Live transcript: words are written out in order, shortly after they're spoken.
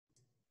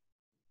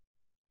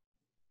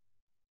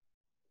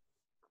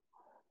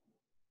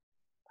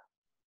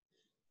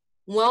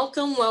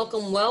Welcome,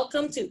 welcome,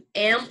 welcome to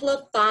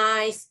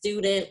Amplify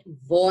Student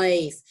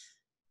Voice.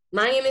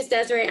 My name is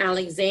Desiree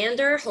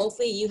Alexander.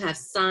 Hopefully you have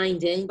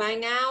signed in by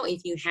now.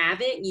 If you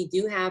haven't, you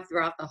do have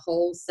throughout the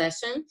whole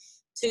session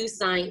to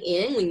sign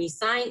in. When you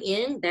sign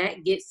in,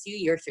 that gets you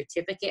your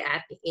certificate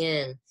at the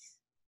end.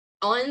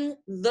 On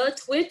the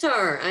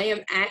Twitter, I am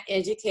at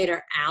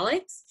Educator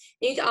Alex.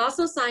 You can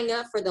also sign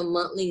up for the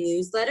monthly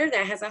newsletter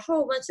that has a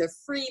whole bunch of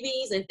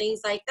freebies and things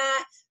like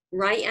that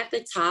right at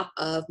the top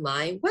of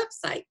my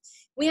website.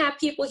 We have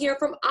people here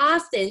from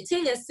Austin,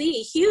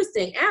 Tennessee,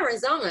 Houston,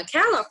 Arizona,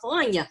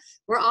 California.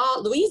 We're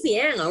all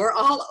Louisiana. We're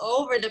all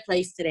over the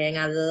place today, and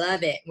I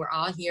love it. We're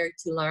all here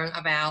to learn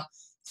about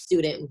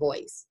student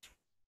voice.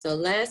 So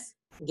let's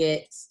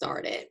get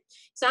started.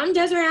 So I'm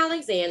Desiree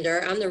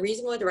Alexander. I'm the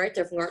regional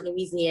director from North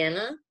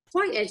Louisiana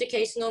for an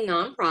educational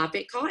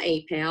nonprofit called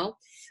APEL.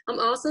 I'm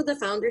also the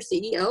founder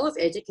CEO of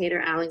Educator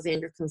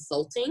Alexander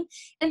Consulting,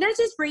 and that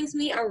just brings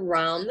me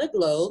around the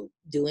globe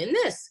doing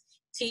this.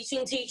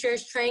 Teaching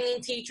teachers,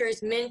 training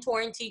teachers,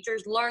 mentoring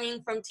teachers,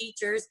 learning from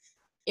teachers.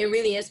 It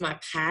really is my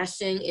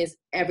passion, is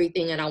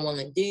everything that I want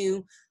to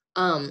do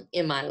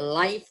in my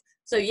life.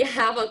 So if you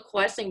have a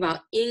question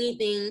about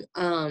anything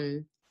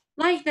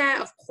like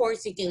that, of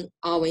course, you can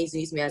always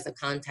use me as a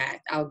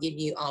contact. I'll give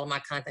you all of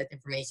my contact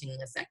information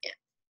in a second.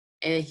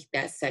 And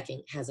that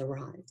second has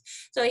arrived.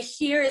 So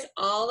here is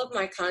all of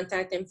my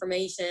contact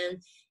information.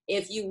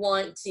 If you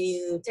want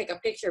to take a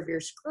picture of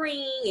your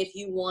screen, if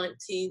you want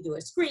to do a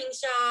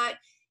screenshot,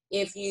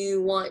 if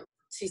you want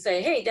to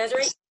say, hey,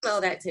 Desiree,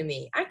 email that to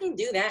me, I can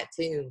do that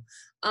too.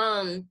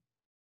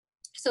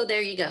 So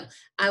there you go.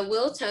 I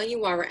will tell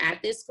you while we're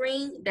at this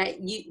screen that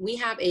we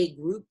have a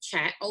group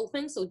chat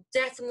open. So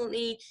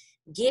definitely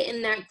get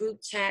in that group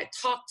chat,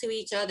 talk to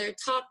each other,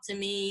 talk to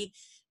me.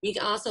 You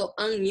can also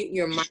unmute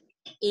your mic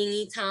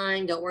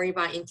anytime. Don't worry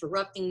about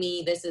interrupting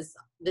me. This is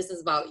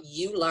about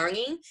you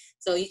learning.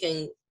 So you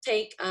can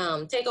take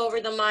over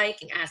the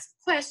mic and ask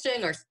a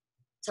question or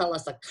tell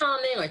us a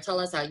comment or tell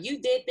us how you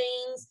did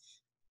things.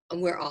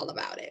 And we're all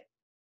about it.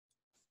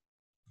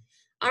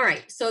 All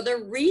right, so the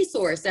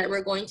resource that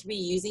we're going to be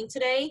using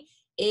today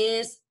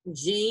is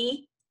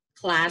G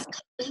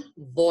Classroom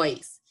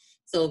Voice.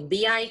 So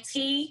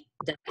bit.ly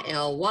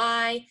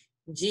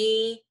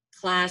G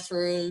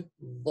Classroom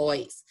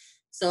Voice.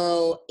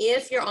 So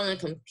if you're on a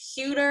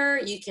computer,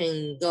 you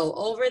can go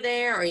over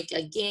there, or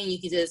again, you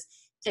can just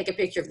take a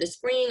picture of the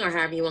screen or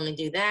however you want to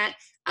do that.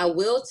 I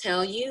will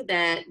tell you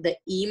that the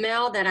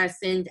email that I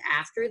send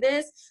after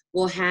this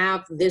will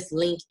have this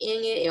link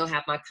in it. It'll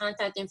have my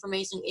contact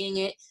information in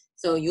it.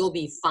 So you'll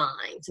be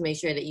fine to make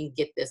sure that you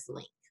get this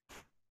link.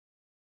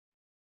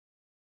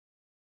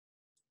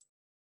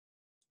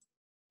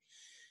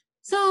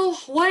 So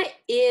what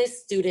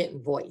is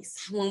student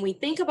voice? When we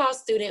think about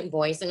student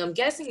voice, and I'm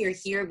guessing you're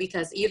here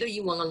because either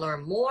you want to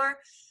learn more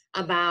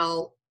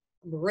about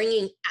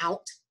bringing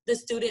out the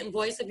student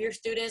voice of your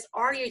students,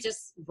 or you're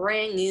just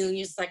brand new,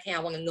 you're just like, hey, I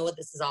want to know what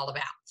this is all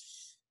about.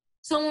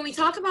 So when we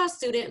talk about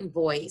student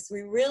voice,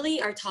 we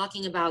really are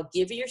talking about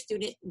giving your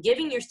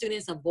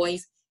students a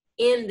voice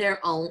in their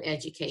own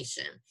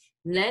education,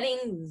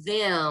 letting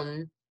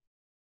them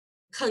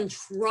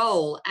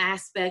control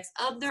aspects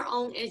of their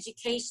own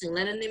education,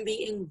 letting them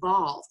be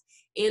involved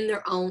in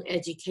their own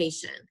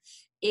education.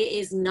 It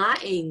is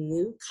not a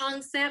new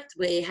concept,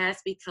 but it has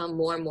become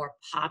more and more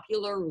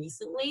popular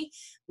recently,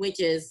 which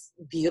is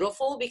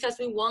beautiful because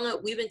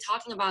we've been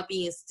talking about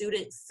being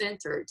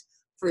student-centered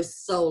for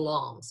so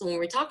long. So when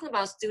we're talking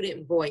about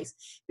student voice,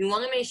 we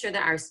want to make sure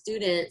that our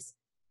students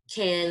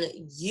can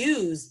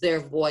use their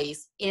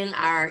voice in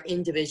our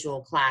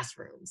individual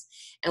classrooms.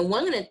 And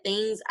one of the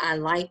things I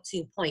like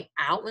to point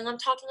out when I'm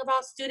talking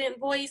about student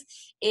voice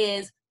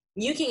is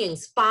you can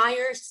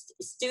inspire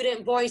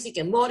student voice, you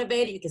can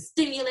motivate it, you can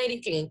stimulate it,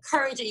 you can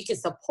encourage it, you can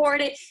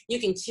support it, you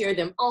can cheer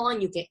them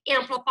on, you can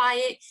amplify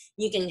it,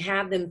 you can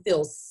have them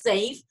feel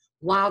safe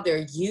while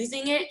they're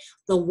using it.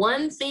 The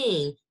one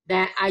thing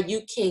that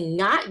you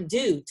cannot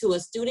do to a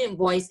student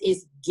voice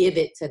is give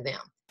it to them.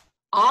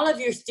 All of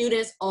your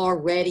students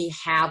already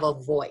have a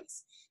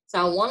voice. So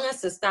I want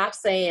us to stop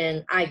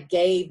saying, I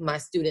gave my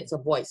students a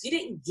voice. You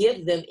didn't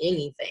give them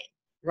anything,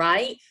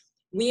 right?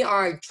 We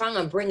are trying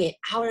to bring it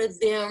out of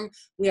them.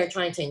 We are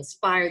trying to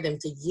inspire them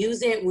to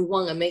use it. We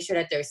want to make sure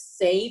that they're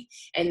safe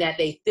and that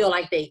they feel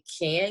like they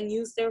can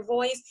use their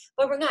voice,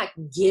 but we're not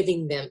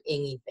giving them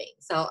anything.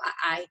 So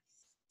I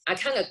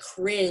kind of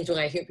cringe when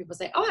I hear people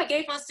say, oh, I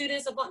gave my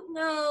students a voice.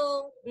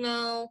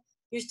 No,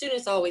 your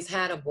students always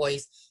had a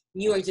voice.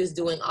 You are just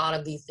doing all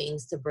of these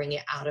things to bring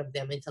it out of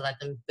them and to let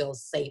them feel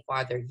safe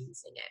while they're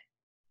using it.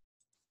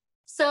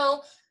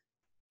 So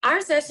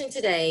our session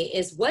today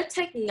is what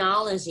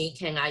technology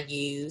can I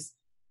use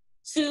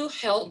to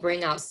help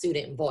bring out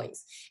student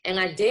voice? And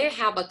I did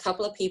have a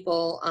couple of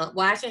people, I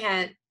actually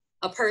had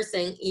a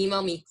person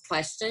email me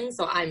questions,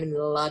 so I'm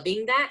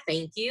loving that.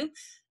 Thank you.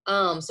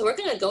 So we're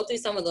going to go through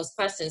some of those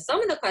questions.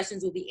 Some of the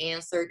questions will be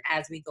answered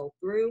as we go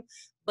through,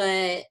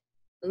 but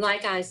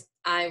like I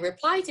I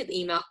reply to the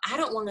email, I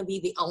don't want to be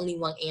the only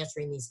one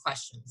answering these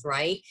questions,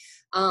 right?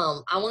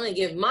 I want to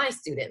give my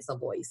students a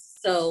voice.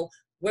 So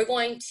we're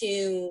going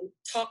to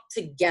talk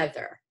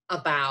together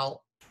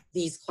about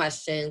these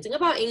questions and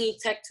about any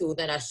tech tool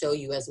that I show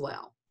you as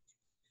well.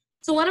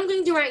 So what I'm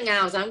going to do right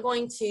now is I'm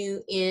going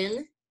to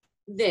end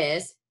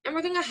this and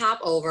we're going to hop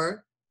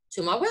over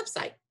to my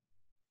website.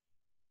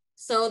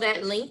 So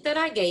that link that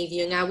I gave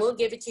you, and I will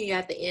give it to you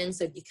at the end,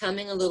 so if you're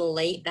coming a little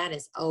late, that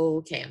is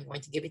okay. I'm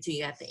going to give it to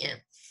you at the end.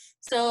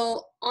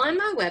 So on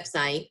my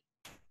website,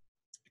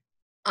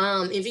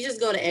 if you just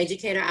go to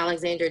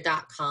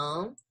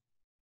educatoralexander.com,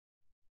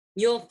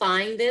 you'll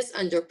find this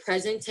under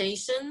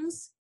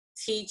presentations,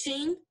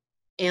 teaching,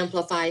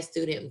 Amplify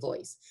student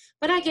voice.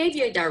 But I gave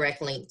you a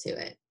direct link to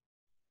it.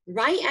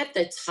 Right at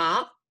the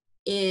top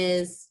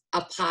is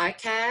a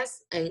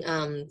podcast,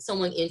 and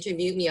someone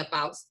interviewed me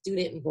about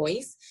student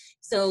voice.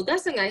 So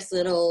that's a nice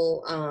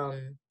little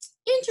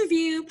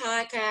interview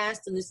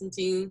podcast to listen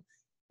to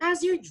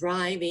as you're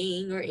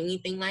driving or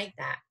anything like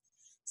that.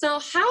 So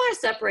how I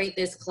separate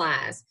this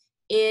class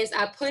is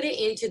I put it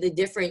into the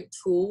different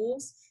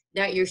tools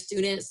that your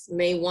students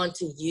may want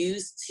to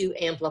use to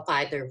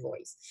amplify their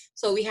voice.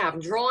 So we have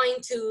drawing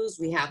tools,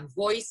 we have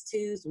voice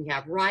tools, we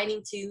have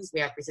writing tools, we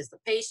have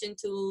participation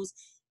tools,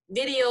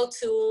 video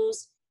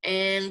tools,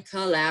 and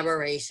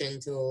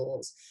collaboration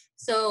tools.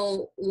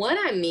 So what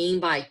I mean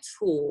by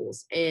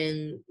tools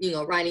and,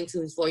 writing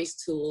tools, voice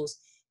tools,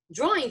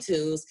 drawing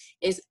tools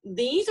is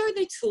these are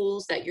the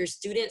tools that your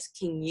students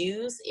can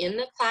use in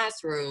the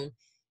classroom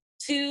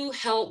to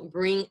help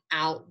bring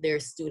out their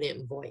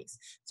student voice.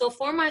 So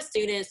for my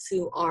students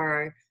who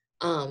are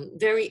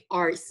very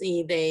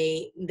artsy,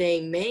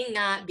 they may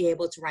not be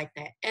able to write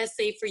that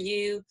essay for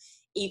you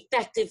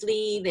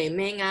effectively. They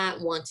may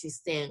not want to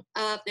stand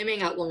up. They may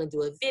not want to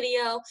do a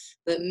video,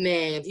 but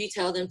man, if you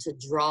tell them to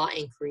draw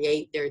and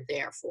create, they're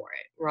there for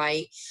it,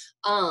 right?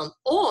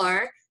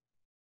 Or,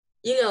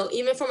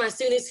 even for my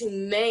students who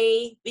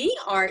may be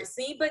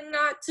artsy, but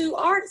not too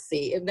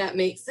artsy, if that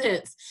makes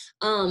sense.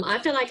 I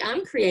feel like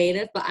I'm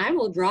creative, but I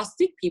will draw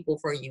stick people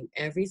for you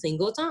every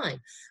single time.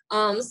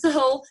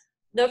 So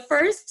the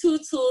first two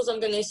tools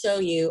I'm going to show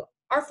you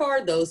are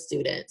for those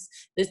students.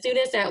 The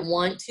students that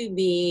want to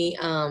be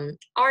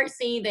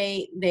artsy,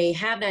 they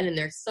have that in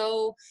their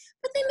soul,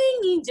 but they may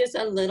need just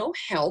a little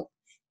help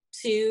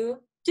to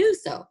do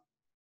so.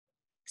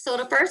 So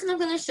the first one I'm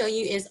going to show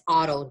you is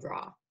auto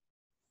draw.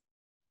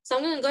 So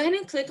I'm going to go ahead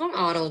and click on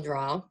auto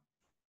draw,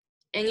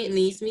 and it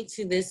leads me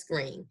to this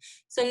screen.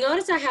 So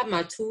notice I have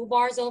my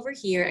toolbars over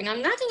here, and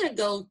I'm not going to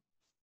go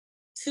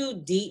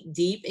too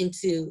deep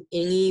into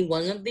any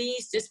one of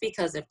these just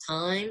because of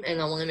time,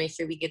 and I want to make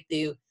sure we get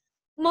through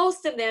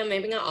most of them,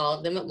 maybe not all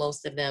of them, but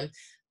most of them.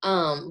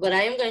 But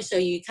I am going to show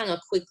you kind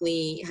of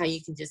quickly how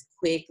you can just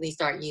quickly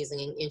start using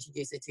and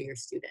introduce it to your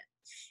student.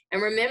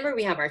 And remember,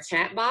 we have our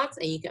chat box,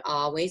 and you can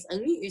always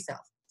unmute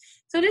yourself.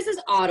 So this is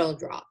auto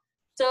draw.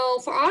 So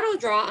for auto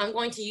draw, I'm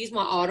going to use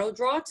my auto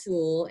draw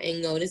tool,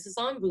 and notice it's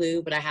on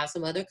blue, but I have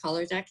some other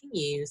colors I can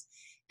use.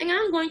 And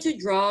I'm going to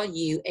draw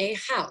you a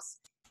house,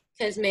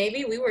 because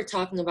maybe we were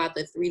talking about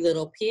the 3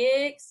 little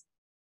pigs,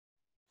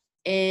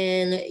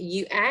 and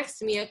you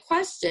asked me a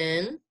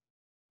question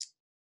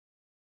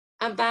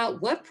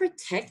about what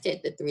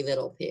protected the 3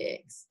 little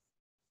pigs.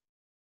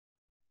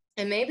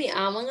 And maybe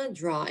I want to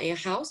draw a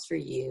house for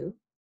you.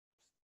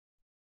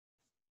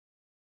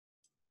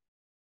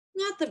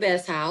 Not the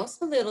best house,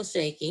 a little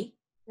shaky,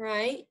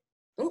 right?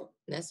 Oh,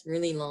 that's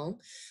really long.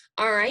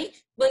 All right,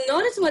 but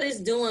notice what it's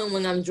doing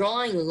when I'm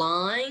drawing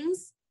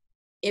lines.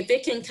 If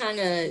it can kind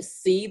of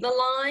see the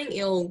line,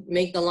 it'll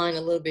make the line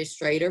a little bit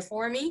straighter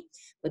for me.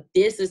 But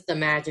this is the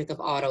magic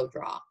of auto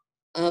draw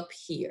up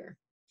here.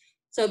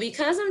 So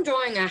because I'm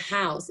drawing a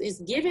house, it's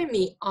giving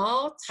me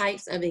all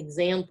types of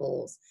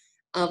examples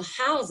of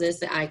houses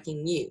that I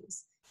can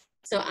use.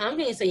 So I'm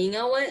going to say, you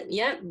know what?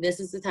 Yep, this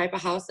is the type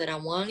of house that I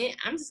wanted.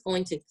 I'm just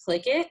going to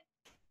click it,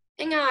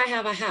 and now I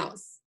have a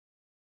house.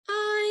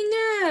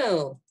 I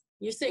know.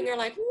 You're sitting there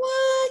like,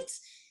 what?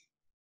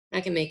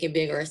 I can make it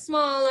bigger or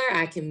smaller.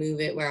 I can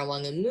move it where I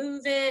want to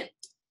move it.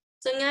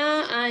 So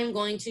now I'm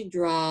going to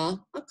draw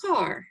a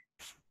car.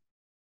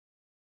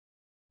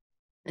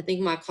 I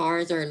think my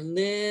cars are a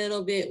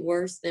little bit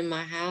worse than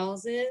my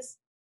houses.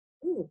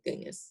 Oh,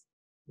 goodness.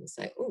 It's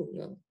like, oh,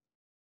 no.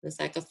 It's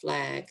like a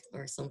flag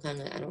or some kind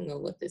of, I don't know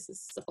what this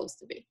is supposed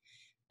to be.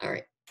 All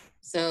right,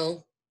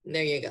 so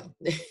there you go.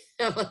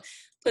 I'm gonna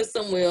put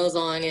some wheels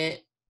on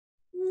it.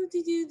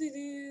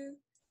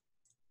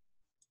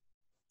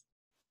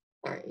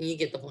 All right, you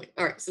get the point.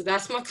 All right, so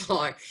that's my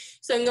car.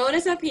 So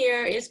notice up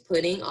here is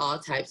putting all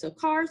types of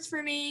cars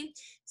for me.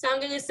 So I'm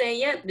gonna say,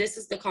 yep, this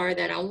is the car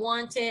that I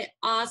wanted.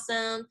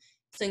 Awesome.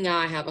 So now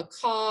I have a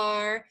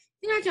car.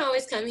 And I can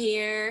always come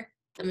here.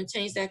 I'm gonna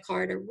change that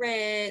car to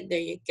red. There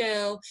you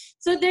go.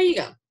 So there you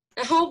go.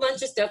 A whole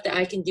bunch of stuff that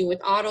I can do with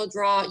auto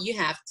draw. You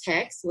have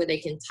text where they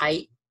can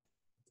type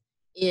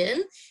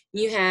in.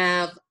 You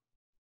have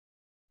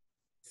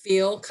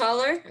fill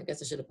color. I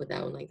guess I should have put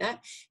that one like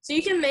that. So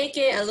you can make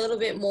it a little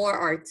bit more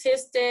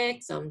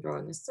artistic. So I'm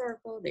drawing a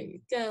circle. There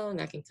you go.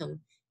 And I can come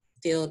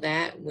fill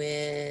that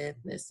with,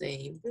 let's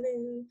say,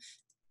 blue.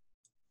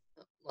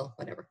 Well,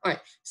 whatever. All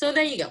right. So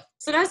there you go.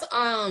 So that's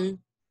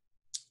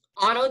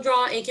auto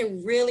draw. It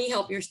can really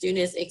help your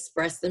students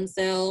express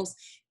themselves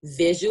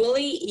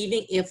visually,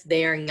 even if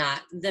they're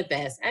not the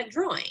best at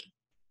drawing.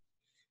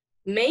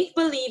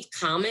 Make-believe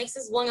comics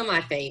is one of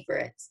my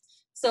favorites.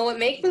 So what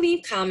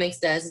Make-Believe Comics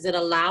does is it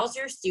allows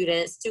your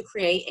students to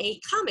create a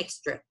comic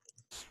strip.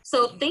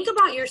 So think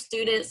about your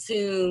students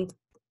who,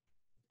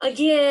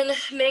 again,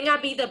 may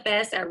not be the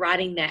best at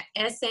writing that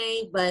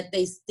essay, but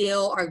they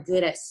still are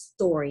good at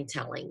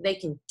storytelling. They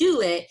can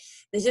do it,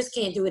 they just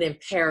can't do it in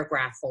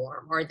paragraph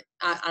form. Or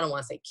I don't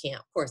want to say can't,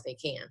 of course they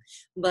can,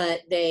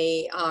 but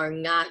they are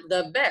not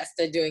the best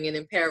at doing it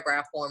in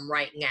paragraph form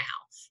right now.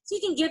 So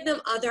you can give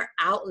them other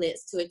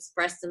outlets to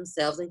express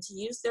themselves and to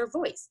use their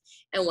voice.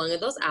 And one of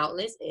those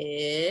outlets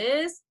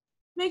is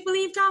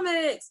Make-Believe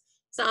Comics.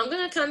 So I'm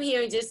gonna come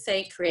here and just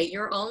say, create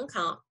your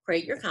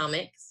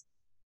comics.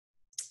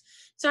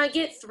 So I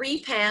get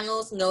 3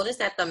 panels. Notice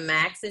that the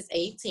max is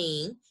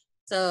 18.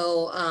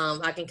 So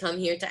I can come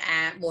here to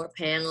add more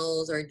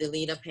panels or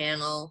delete a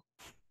panel.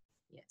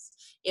 Yes,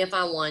 if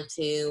I want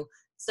to.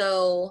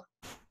 So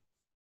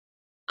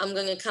I'm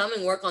going to come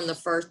and work on the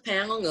first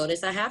panel.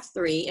 Notice I have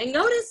 3. And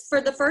notice for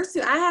the first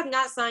 2, I have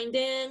not signed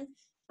in.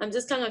 I'm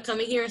just kind of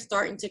coming here and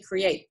starting to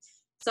create.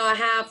 So I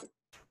have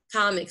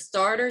comic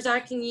starters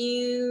I can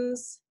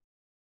use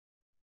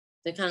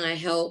to kind of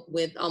help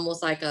with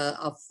almost like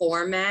a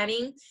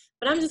formatting.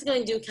 But I'm just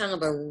going to do kind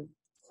of a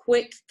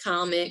quick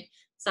comic.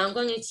 So I'm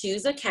going to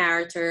choose a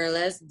character.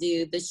 Let's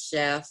do the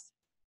chef.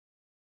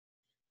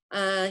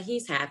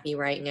 He's happy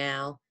right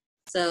now.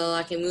 So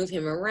I can move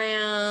him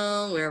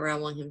around wherever I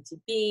want him to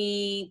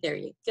be. There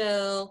you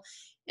go.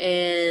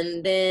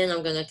 And then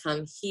I'm going to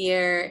come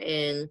here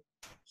and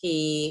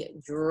he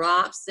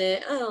drops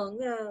it. Oh,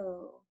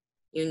 no.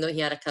 Even though he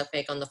had a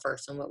cupcake on the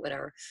first one, but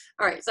whatever.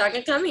 All right, so I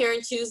can come here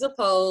and choose a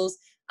pose.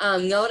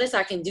 Notice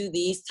I can do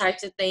these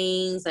types of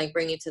things, like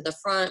bring it to the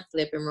front,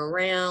 flip him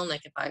around,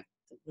 like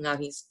now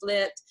he's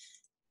flipped,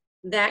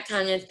 that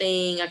kind of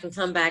thing. I can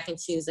come back and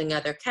choose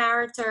another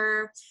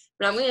character,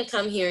 but I'm going to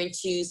come here and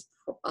choose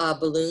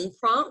balloon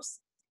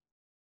prompts.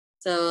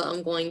 So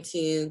I'm going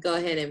to go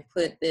ahead and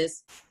put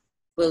this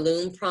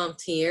balloon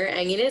prompt here,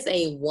 and it is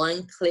a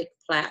one-click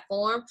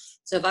platform.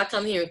 So if I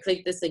come here and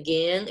click this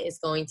again, it's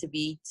going to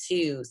be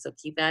 2. So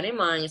keep that in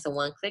mind. It's a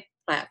one-click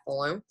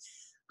platform.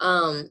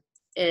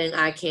 And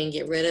I can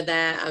get rid of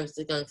that. I'm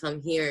just going to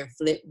come here and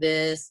flip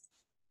this.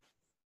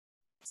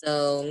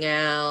 So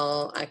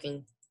now I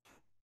can,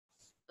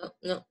 oh,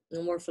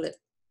 no more flip.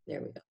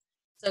 There we go.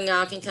 So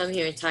now I can come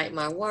here and type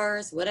my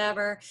words,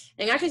 whatever.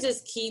 And I can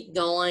just keep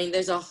going.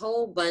 There's a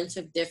whole bunch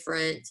of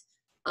different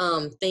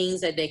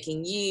things that they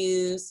can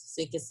use.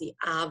 So you can see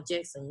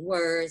objects and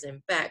words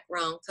and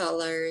background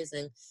colors.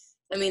 And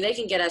I mean, they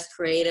can get as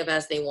creative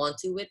as they want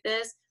to with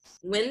this.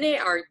 When they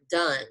are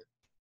done,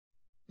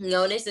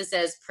 notice it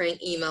says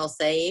print, email,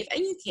 save,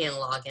 and you can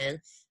log in.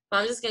 But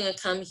I'm just going to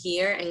come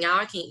here, and now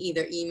I can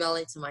either email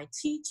it to my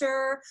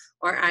teacher,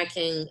 or I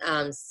can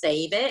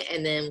save it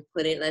and then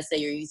put it, let's say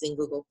you're using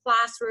Google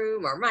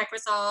Classroom or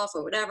Microsoft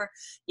or whatever.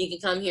 You can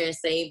come here and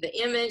save the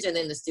image, and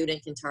then the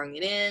student can turn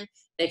it in.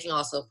 They can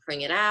also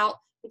print it out.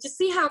 But you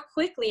see how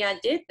quickly I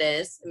did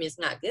this. I mean, it's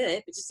not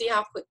good, but you see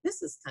how quick,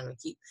 this is kind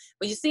of cute,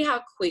 but you see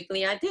how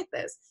quickly I did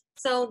this.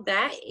 So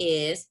that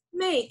is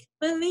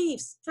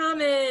Make-Believe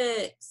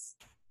Comics.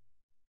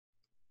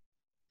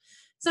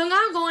 So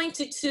now I'm going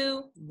to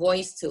 2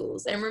 voice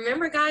tools. And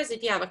remember, guys,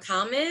 if you have a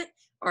comment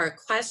or a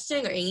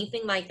question or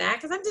anything like that,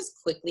 because I'm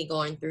just quickly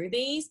going through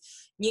these,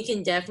 you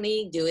can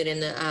definitely do it in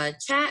the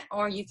chat,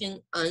 or you can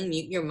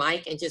unmute your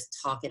mic and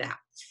just talk it out.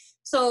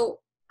 So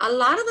a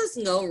lot of us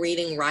know read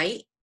and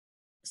write.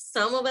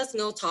 Some of us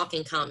know talk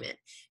and comment.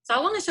 So I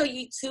want to show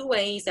you 2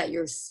 ways that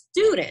your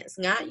students,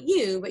 not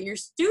you, but your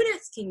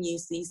students can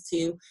use these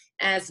 2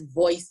 as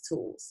voice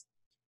tools.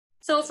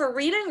 So for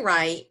read and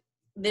write,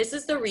 this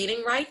is the read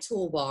and write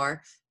toolbar.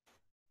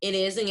 It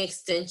is an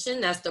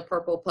extension. That's the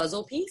purple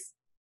puzzle piece.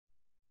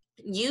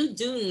 You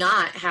do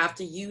not have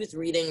to use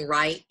read and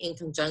write in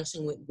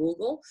conjunction with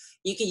Google.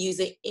 You can use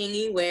it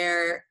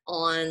anywhere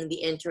on the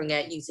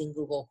internet using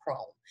Google Chrome.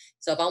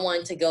 So if I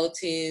wanted to go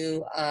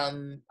to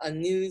a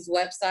news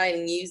website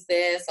and use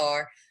this,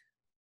 or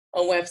a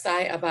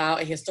website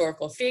about a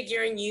historical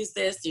figure and use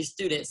this, your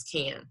students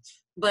can.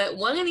 But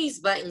one of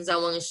these buttons I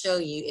want to show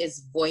you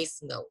is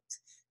voice note.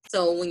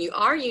 So when you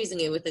are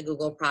using it with the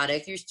Google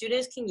product, your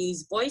students can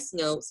use voice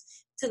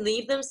notes to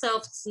leave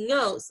themselves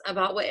notes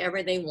about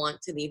whatever they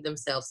want to leave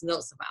themselves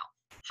notes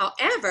about.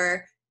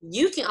 However,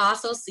 you can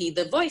also see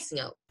the voice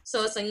note.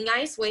 So it's a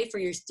nice way for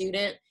your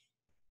student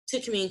to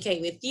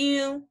communicate with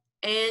you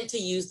and to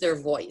use their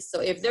voice.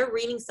 So if they're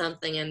reading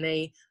something and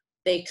they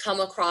come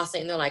across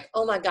it and they're like,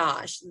 oh my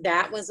gosh,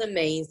 that was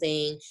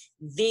amazing.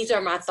 These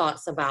are my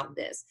thoughts about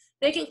this.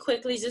 They can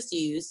quickly just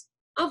use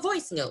a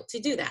voice note to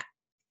do that.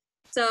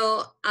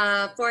 So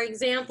for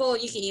example,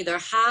 you can either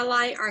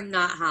highlight or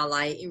not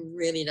highlight. It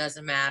really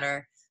doesn't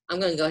matter. I'm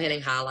going to go ahead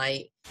and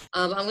highlight.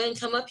 I'm going to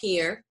come up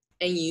here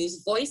and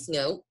use voice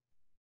note.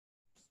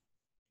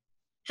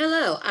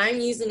 Hello, I'm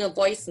using a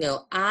voice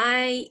note.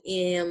 I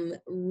am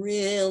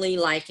really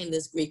liking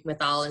this Greek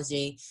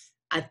mythology.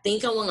 I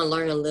think I want to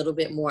learn a little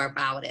bit more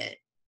about it.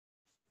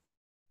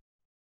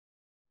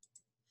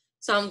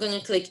 So I'm going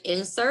to click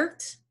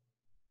insert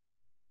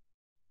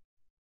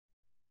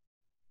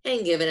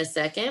and give it a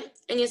second.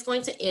 And it's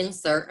going to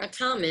insert a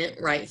comment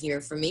right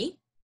here for me.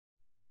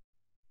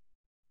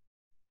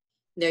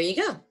 There you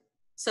go.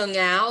 So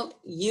now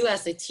you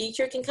as a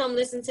teacher can come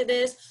listen to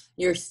this.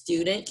 Your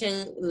student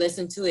can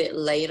listen to it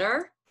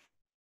later.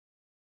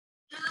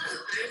 Hello,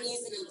 I'm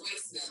using a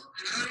voice note.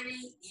 I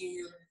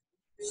am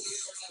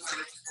really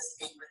liking this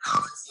Greek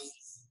mythology.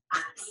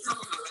 I think I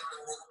want to learn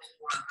a little bit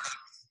more about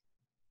it.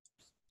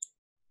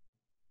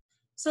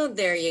 So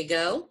there you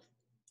go.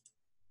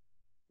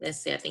 Let's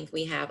see, I think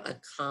we have a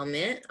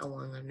comment. I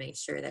want to make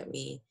sure that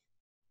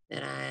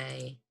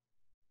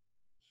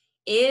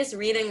is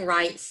Reading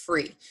Write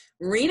free?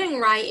 Reading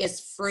Write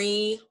is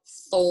free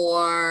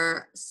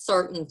for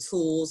certain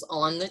tools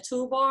on the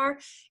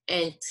toolbar,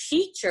 and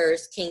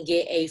teachers can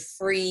get a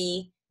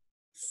free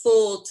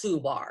full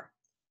toolbar.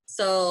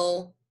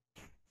 So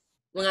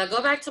when I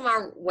go back to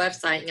my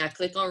website and I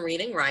click on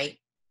Reading Write,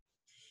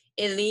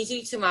 it leads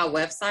you to my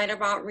website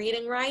about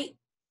Reading Write.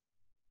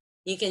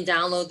 You can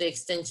download the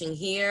extension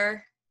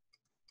here.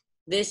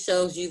 This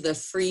shows you the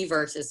free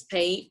versus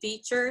paid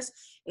features.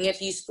 And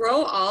if you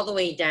scroll all the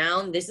way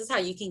down, this is how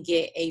you can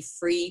get a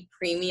free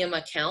premium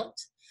account.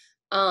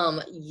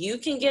 You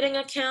can get an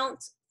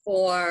account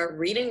for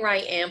Reading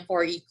Write and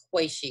for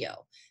Equatio.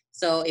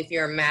 So if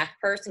you're a math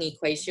person,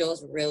 Equatio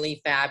is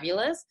really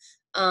fabulous.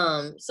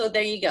 So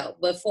there you go.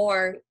 But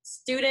for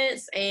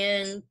students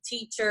and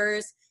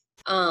teachers,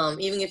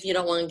 even if you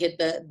don't want to get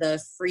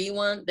the free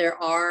one,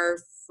 there are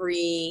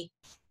free.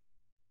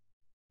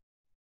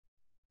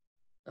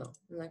 Oh,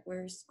 I'm like,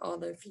 where's all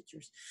the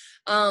features?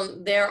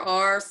 There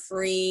are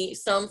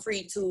some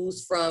free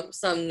tools from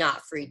some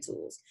not free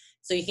tools.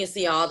 So you can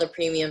see all the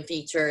premium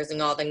features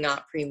and all the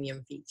not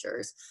premium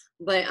features.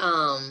 But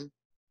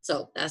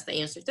so that's the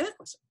answer to that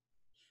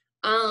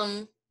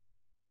question.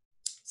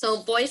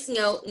 So voice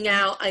note,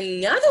 now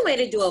another way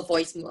to do a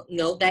voice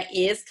note that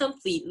is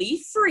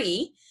completely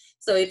free.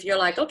 So if you're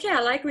like, okay,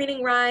 I like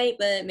Reading Write,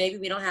 but maybe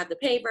we don't have the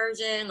paid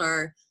version,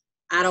 or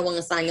I don't want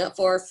to sign up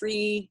for a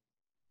free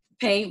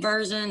paid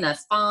version,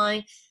 that's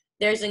fine.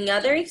 There's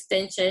another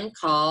extension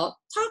called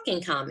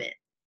Talking Comment.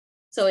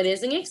 So it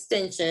is an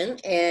extension,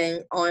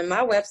 and on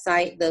my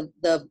website,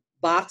 the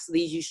box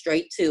leads you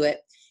straight to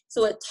it.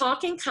 So what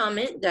Talking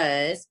Comment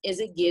does is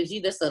it gives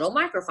you this little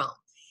microphone.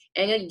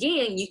 And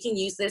again, you can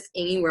use this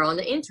anywhere on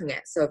the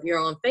internet. So if you're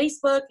on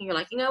Facebook and you're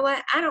like, you know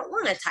what, I don't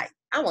want to type,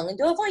 I want to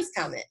do a voice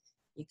comment,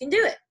 you can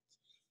do it.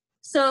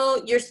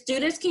 So your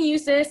students can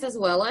use this as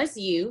well as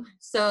you.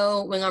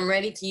 So when I'm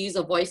ready to use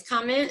a voice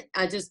comment,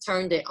 I just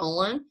turned it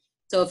on.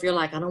 So if you're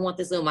like, I don't want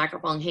this little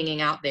microphone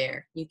hanging out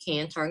there, you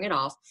can turn it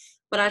off.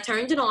 But I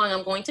turned it on,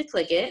 I'm going to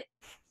click it.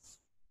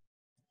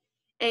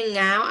 And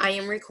now I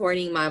am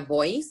recording my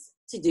voice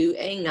to do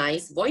a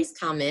nice voice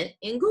comment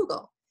in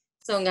Google.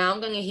 So now I'm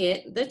going to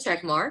hit the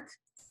check mark.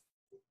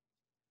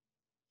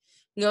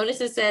 Notice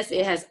it says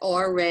it has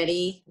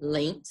already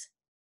linked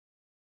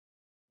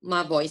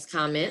my voice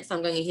comment. So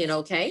I'm going to hit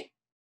OK.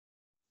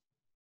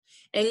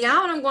 And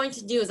now what I'm going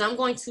to do is I'm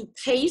going to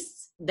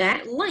paste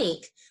that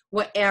link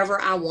wherever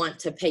I want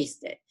to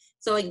paste it.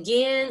 So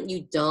again,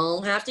 you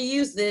don't have to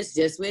use this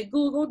just with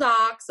Google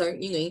Docs, or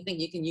anything.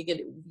 You can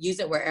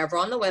use it wherever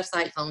on the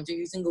website, as long as you're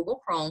using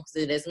Google Chrome, because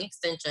it is an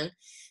extension.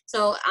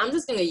 So I'm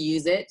just going to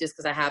use it just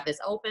because I have this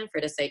open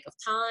for the sake of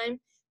time.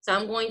 So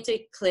I'm going to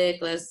click,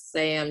 let's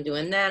say I'm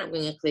doing that. I'm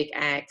going to click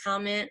Add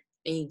Comment,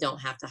 and you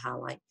don't have to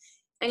highlight.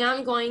 And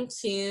I'm going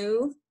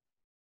to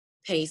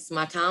paste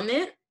my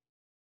comment.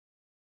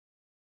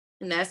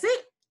 And that's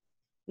it.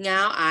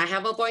 Now I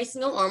have a voice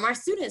note, or my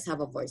students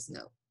have a voice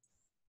note.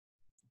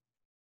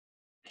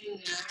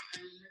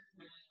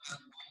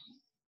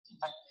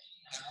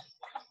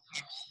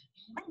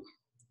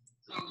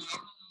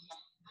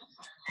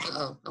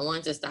 Uh-oh, I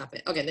wanted to stop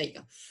it. Okay, there you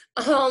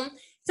go.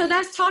 So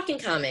that's Talking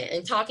Comment,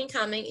 and Talking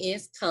Comment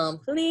is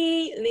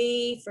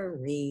completely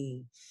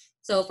free.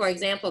 So for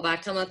example, if I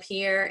come up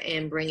here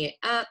and bring it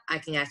up, I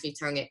can actually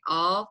turn it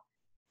off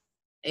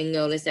and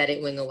notice that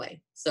it went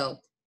away. So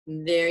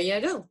there you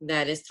go.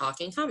 That is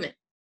Talking Comment.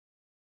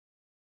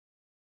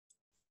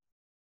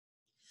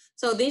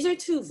 So these are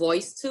two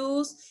voice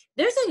tools.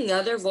 There's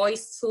another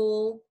voice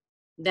tool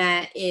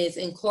that is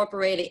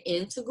incorporated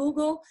into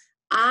Google.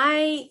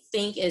 I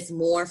think it's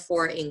more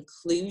for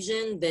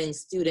inclusion than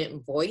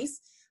student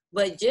voice,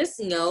 but just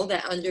know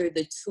that under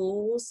the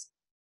tools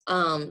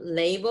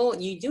label,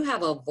 you do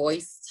have a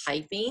voice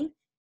typing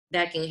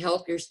that can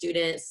help your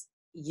students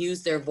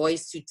use their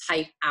voice to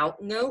type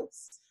out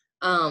notes,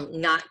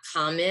 not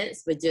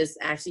comments, but just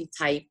actually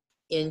type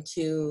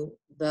into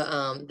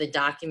the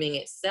document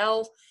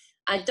itself.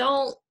 I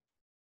don't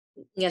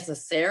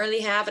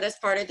necessarily have it as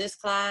part of this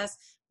class,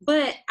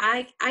 but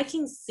I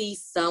can see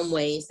some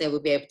ways that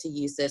we'll be able to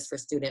use this for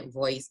student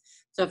voice.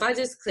 So if I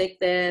just click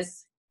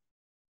this,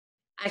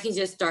 I can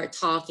just start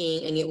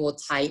talking and it will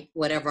type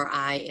whatever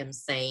I am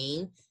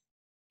saying.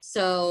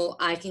 So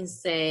I can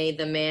say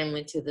the man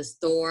went to the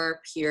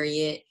store,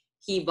 period.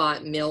 He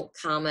bought milk,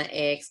 comma,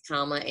 eggs,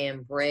 comma,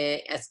 and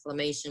bread,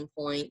 exclamation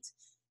point.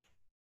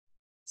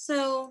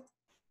 So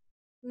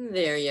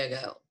there you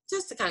go.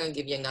 Just to kind of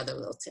give you another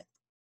little tip.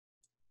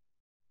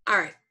 All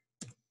right.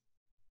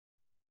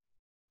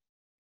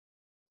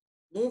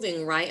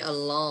 Moving right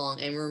along.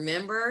 And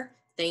remember,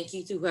 thank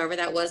you to whoever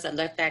that was that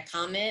left that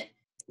comment.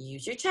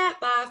 Use your chat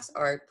box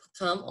or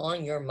come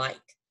on your mic.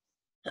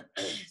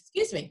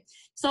 Excuse me.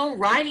 So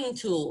writing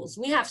tools.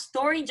 We have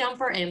Story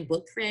Jumper and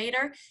Book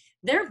Creator.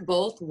 They're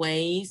both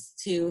ways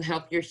to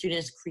help your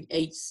students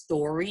create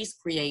stories,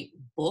 create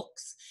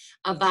books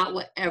about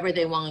whatever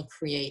they want to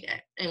create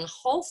it. And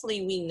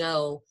hopefully we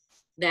know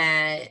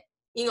that,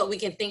 you know, we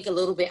can think a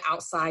little bit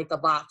outside the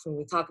box when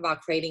we talk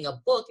about creating a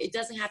book. It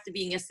doesn't have to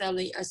be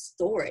necessarily a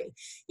story.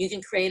 You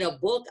can create a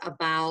book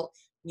about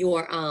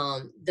your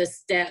the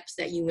steps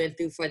that you went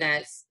through for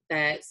that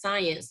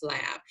science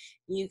lab.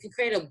 You can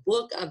create a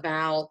book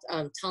about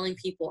telling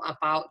people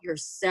about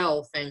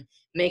yourself and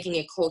making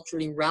it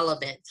culturally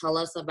relevant. Tell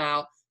us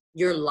about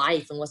your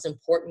life and what's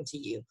important to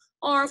you.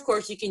 Or of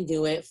course you can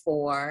do it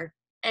for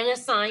an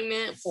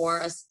assignment, for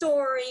a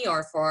story,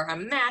 or for a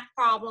math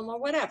problem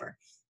or whatever.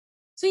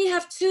 So you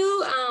have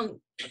two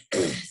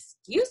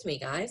excuse me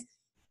guys,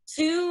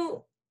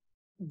 two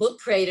book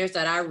creators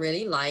that I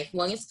really like.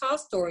 One is called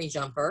Story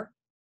Jumper.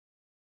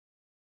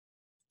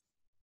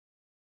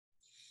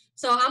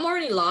 So I'm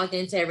already logged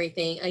into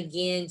everything,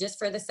 again, just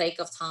for the sake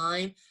of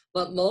time,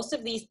 but most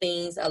of these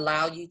things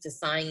allow you to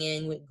sign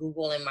in with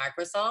Google and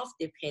Microsoft,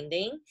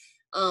 depending,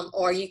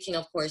 or you can,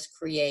 of course,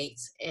 create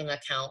an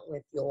account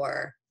with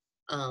your,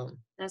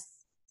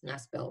 that's not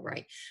spelled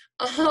right,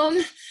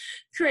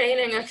 create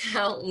an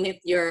account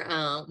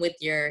with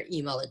your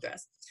email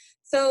address.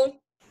 So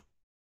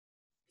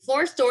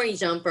for Story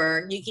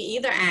Jumper, you can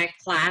either add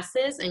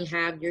classes and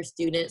have your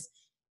students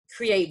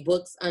create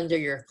books under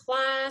your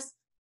class,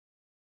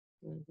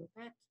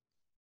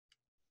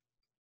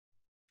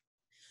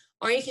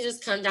 or you can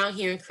just come down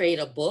here and create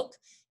a book.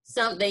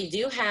 So they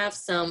do have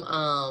some,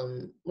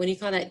 what do you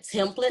call that,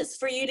 templates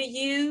for you to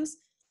use.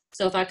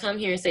 So if I come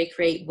here and say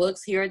create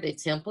books, here are the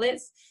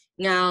templates.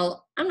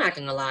 Now, I'm not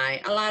gonna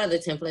lie, a lot of the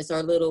templates are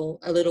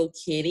a little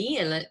kiddie,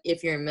 and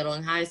if you're in middle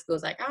and high school,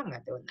 it's like, oh, I'm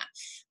not doing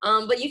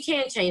that. But you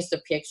can change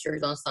the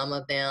pictures on some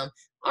of them,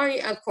 or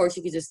of course,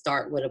 you could just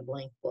start with a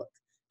blank book.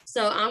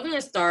 So I'm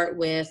gonna start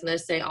with,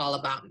 let's say, All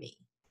About Me.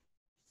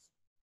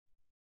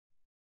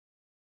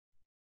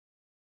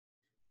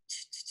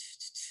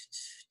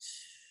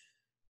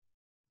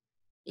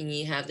 And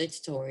you have the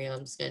tutorial.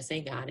 I'm just gonna say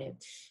got it.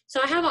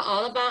 So I have an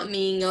All About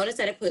Me. Notice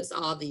that it puts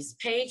all these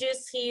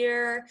pages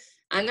here.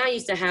 I'm not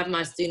used to have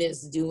my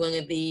students do one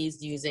of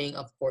these using,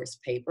 of course,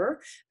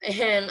 paper.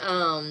 And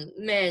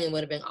man, it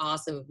would have been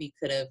awesome if we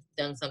could have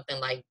done something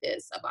like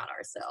this about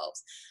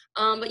ourselves.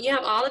 But you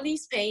have all of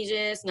these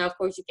pages. Now, of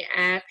course, you can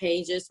add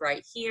pages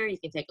right here. You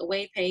can take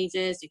away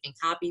pages. You can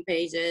copy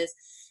pages.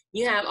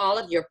 You have all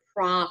of your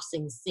props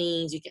and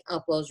scenes. You can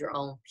upload your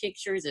own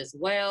pictures as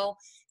well.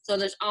 So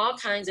there's all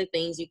kinds of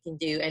things you can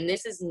do. And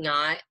this is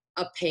not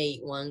a paid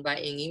one by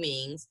any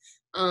means.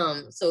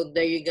 So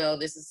there you go.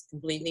 This is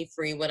completely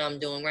free, what I'm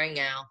doing right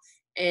now.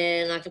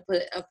 And I can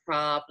put a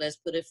prop. Let's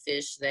put a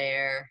fish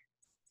there.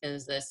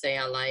 Because let's say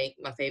I like,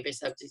 my favorite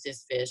subject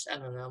is fish. I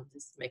don't know. I'm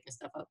just making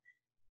stuff up.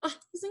 Oh,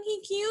 isn't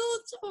he cute?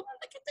 Oh, look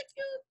at the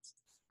cute.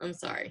 I'm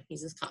sorry. He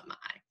just caught my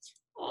eye.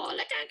 Oh, look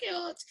how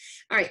cute.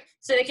 All right.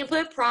 So they can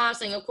put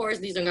props. And of course,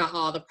 these are not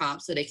all the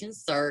props. So they can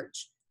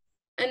search.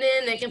 And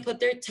then they can put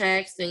their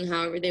text and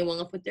however they want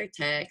to put their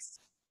text.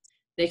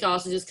 They can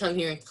also just come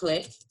here and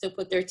click to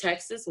put their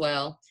text as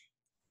well.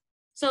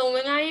 So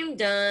when I am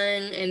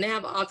done, and they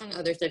have all kinds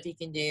of other stuff you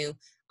can do,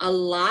 a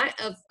lot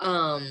of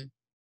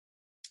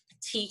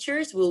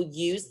teachers will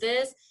use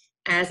this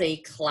as a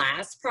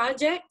class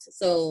project.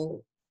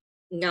 So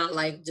not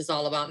like just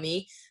All About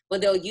Me, but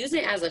they'll use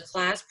it as a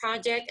class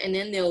project, and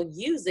then they'll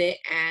use it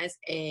as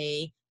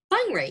a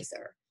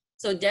fundraiser.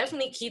 So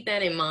definitely keep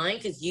that in mind,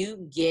 because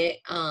you get,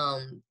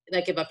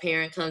 like if a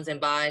parent comes and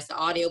buys the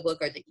audiobook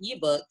or the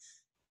ebook,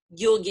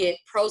 you'll get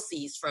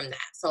proceeds from that.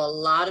 So a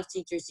lot of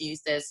teachers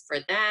use this for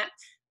that.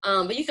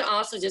 But you can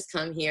also just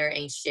come here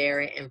and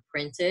share it and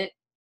print it.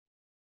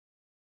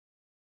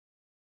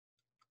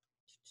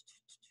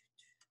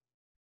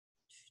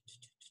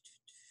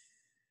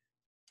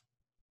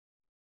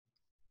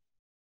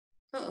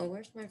 Uh-oh,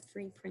 where's my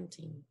free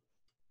printing?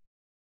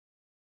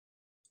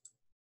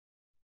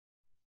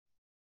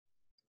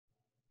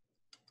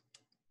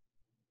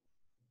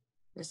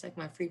 Looks like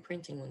my free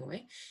printing went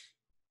away.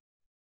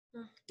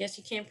 Guess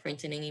you can't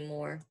print it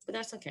anymore, but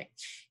that's okay.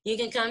 You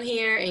can come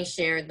here and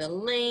share the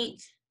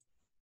link.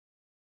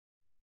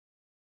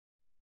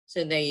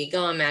 So there you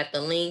go. I'm at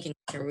the link and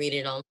you can read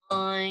it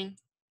online.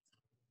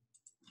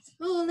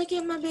 Oh, look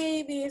at my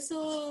baby, it's so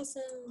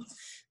awesome.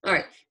 All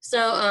right,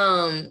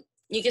 so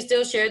you can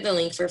still share the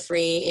link for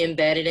free,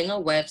 embedded in a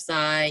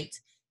website.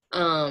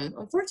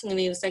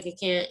 Unfortunately, it looks like you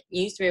can't,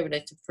 you used to be able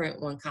to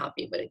print one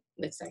copy, but it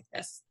looks like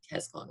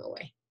has gone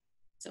away.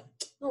 So,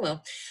 oh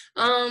well.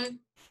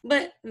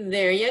 But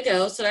there you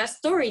go. So that's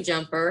Story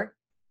Jumper.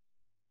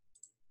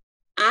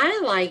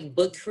 I like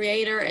Book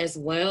Creator as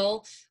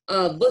well.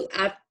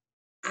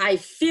 I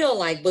feel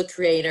like Book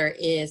Creator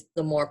is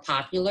the more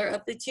popular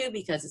of the two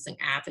because it's an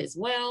app as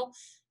well.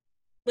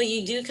 But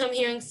you do come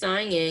here and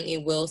sign in.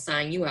 It will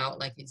sign you out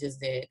like it just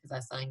did because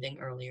I signed in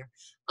earlier.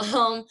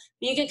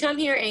 You can come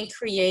here and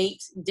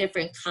create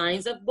different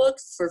kinds of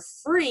books for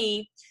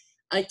free.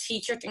 A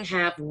teacher can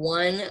have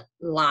one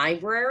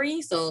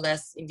library. So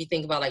that's if you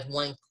think about like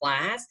one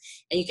class,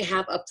 and you can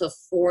have up to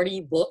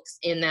 40 books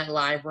in that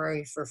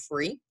library for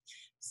free.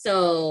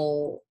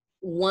 So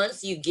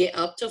once you get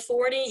up to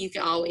 40, you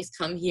can always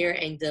come here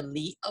and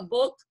delete a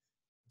book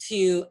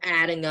to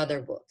add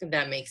another book, if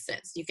that makes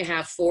sense. You can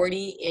have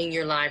 40 in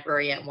your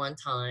library at one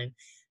time.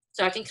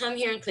 So I can come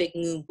here and click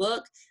new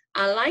book.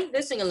 I like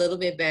this thing a little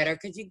bit better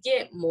because you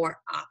get more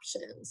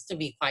options, to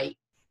be quite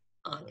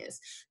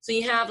honest. So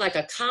you have like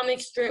a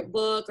comic strip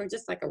book or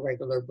just like a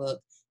regular book.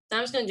 So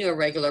I'm just gonna do a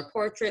regular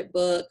portrait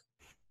book.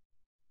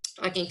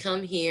 I can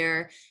come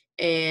here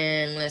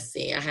and let's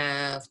see, I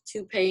have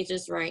 2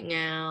 pages right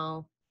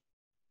now.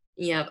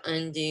 You have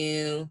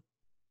undo.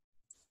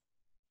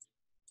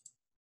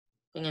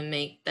 I'm gonna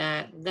make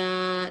that.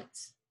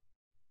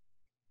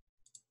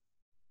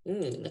 Ooh,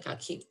 look how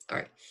cute. All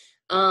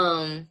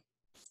right.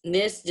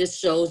 This just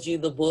shows you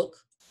the book.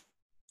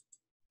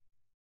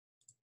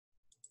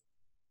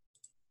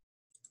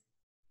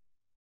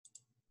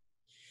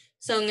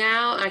 So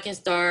now I can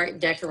start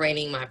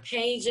decorating my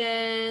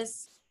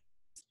pages.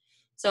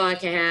 So I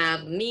can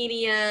have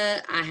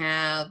media.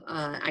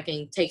 I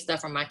can take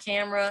stuff from my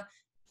camera.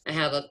 I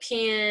have a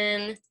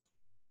pen.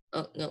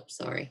 Oh, nope,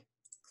 sorry.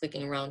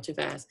 Clicking around too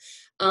fast.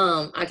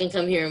 I can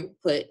come here and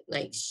put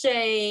like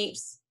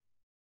shapes.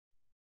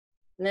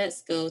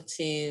 Let's go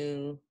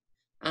to,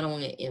 I don't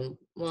want to,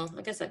 well,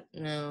 I guess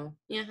no.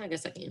 Yeah, I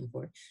guess I can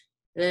import.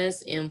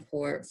 Let's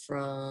import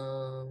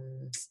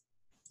from,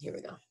 here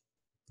we go.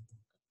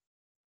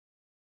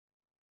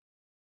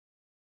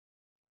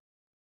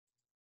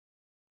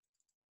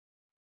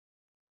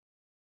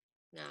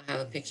 Now I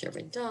have a picture of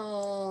a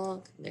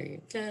dog. There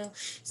you go.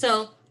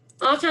 So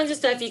all kinds of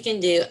stuff you can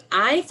do.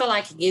 I feel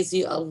like it gives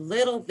you a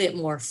little bit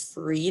more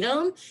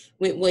freedom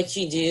with what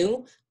you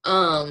do.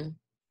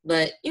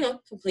 But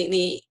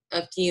completely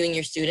up to you and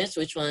your students,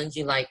 which ones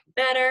you like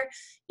better.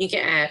 You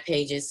can add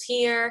pages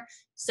here.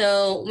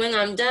 So when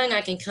I'm done, I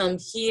can come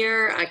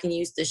here. I can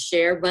use the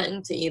share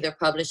button to either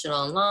publish it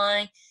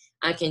online.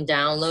 I can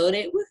download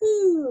it,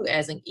 woohoo,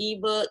 as an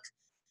ebook.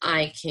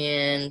 I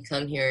can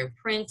come here and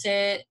print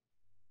it.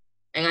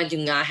 And I do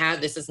not have,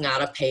 this is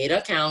not a paid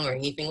account or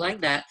anything like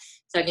that.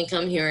 So I can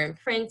come here and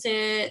print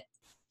it.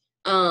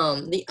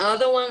 The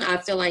other one I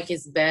feel like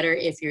is better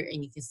if you're,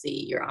 and you can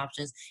see your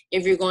options.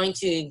 If you're going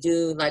to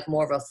do like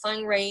more of a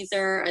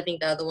fundraiser, I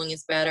think the other one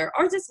is better,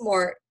 or just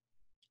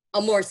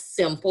a more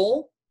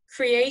simple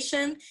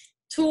creation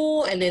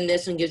tool. And then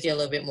this one gives you a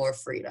little bit more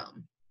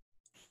freedom.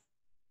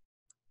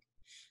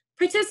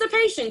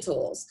 Participation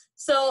tools.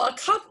 So a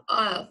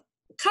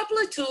couple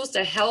of tools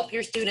to help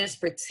your students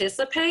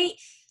participate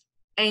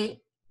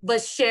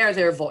but share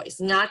their voice,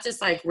 not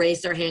just like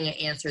raise their hand and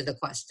answer the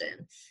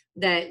question,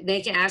 that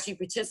they can actually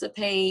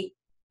participate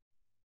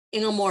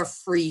in a more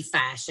free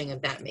fashion,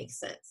 if that makes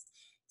sense.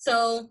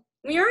 So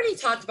we already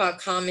talked about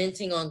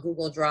commenting on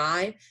Google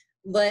Drive,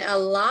 but a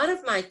lot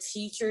of my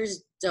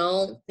teachers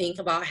don't think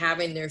about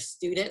having their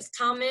students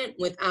comment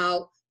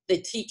without the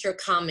teacher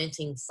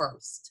commenting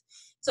first.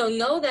 So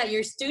know that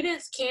your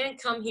students can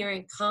come here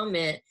and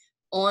comment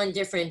on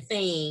different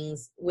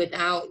things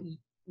without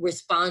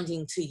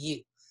responding to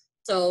you.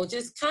 So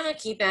just kind of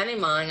keep that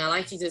in mind. I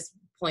like to just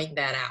point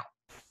that out.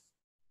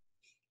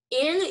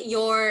 In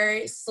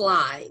your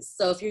slides,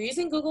 so if you're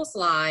using Google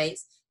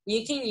Slides,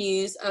 you can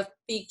use a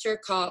feature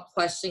called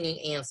question and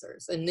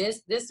answers. And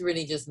this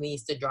really just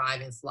needs to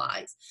drive in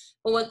slides.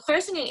 But what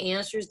question and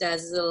answers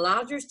does is it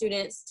allows your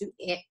students to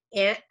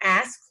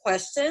ask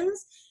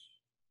questions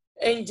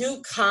and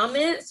do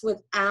comments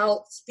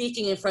without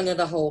speaking in front of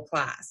the whole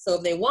class. So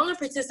if they want to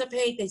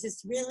participate, they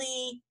just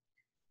really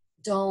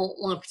don't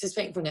want to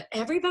participate in front of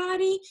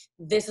everybody,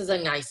 this is a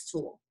nice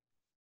tool.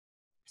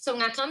 So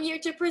when I come here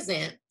to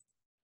present,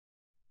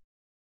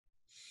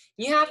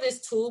 you have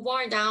this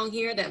toolbar down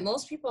here that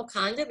most people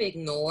kind of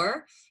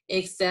ignore,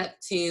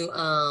 except to,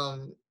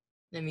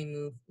 let me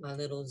move my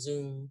little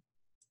Zoom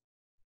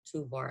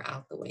toolbar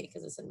out the way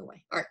because it's in the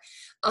way. All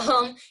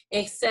right,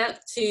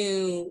 except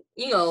to,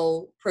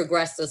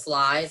 progress the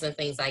slides and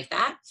things like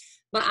that.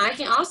 But I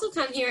can also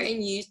come here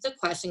and use the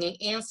question and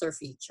answer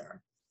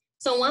feature.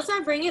 So once I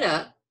bring it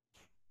up,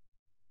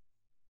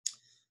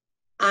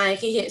 I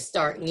can hit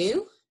Start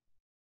New.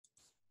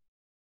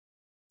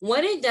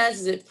 What it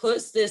does is it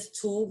puts this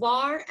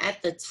toolbar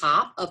at the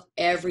top of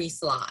every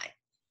slide.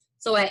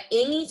 So at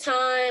any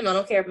time, I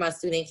don't care if my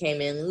student came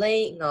in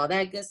late and all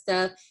that good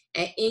stuff,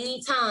 at any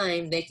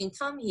time they can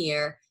come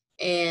here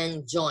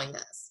and join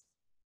us.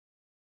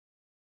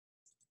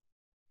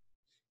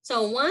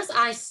 So once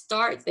I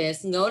start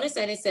this, notice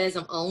that it says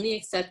I'm only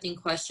accepting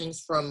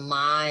questions from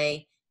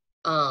my,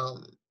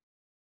 what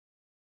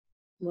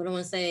do I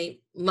want to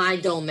say? My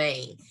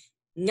domain.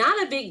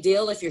 Not a big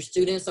deal if your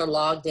students are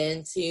logged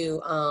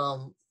into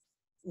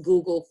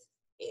Google,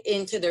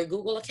 into their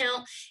Google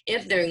account.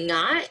 If they're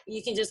not,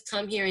 you can just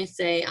come here and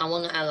say, I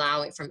want to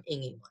allow it from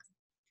anyone.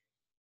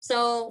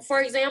 So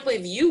for example,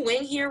 if you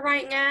went here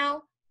right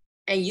now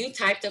and you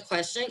typed a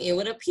question, it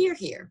would appear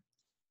here.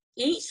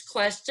 Each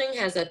question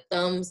has a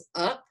thumbs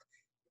up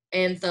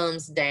and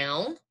thumbs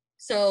down.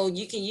 So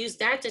you can use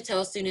that to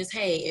tell students,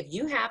 hey, if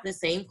you have the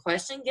same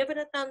question, give it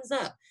a thumbs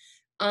up.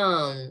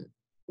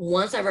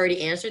 Once I've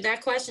already answered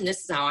that question,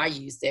 this is how I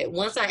used it.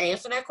 Once I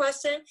answer that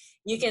question,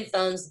 you can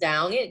thumbs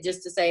down it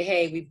just to say,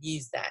 hey, we've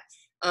used that.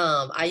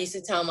 I used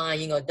to tell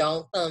mine,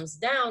 don't thumbs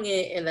down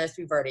it unless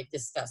we've already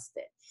discussed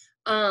it.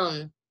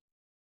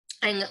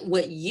 And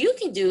what you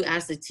can do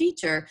as a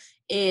teacher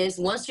is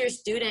once your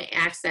student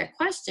asks that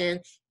question,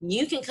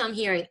 you can come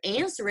here and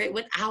answer it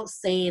without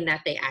saying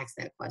that they asked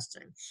that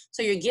question.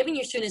 So you're giving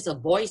your students a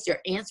voice,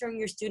 you're answering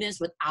your students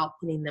without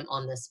putting them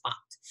on the spot.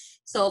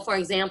 So for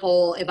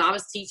example, if I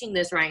was teaching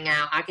this right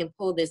now, I can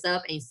pull this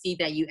up and see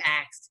that you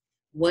asked,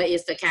 what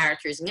is the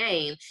character's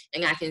name?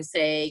 And I can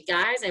say,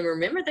 guys, and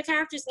remember the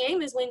character's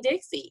name is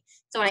Winn-Dixie.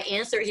 So I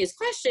answered his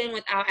question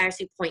without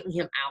actually pointing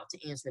him out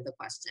to answer the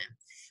question.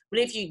 But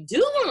if you do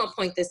want to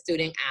point the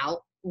student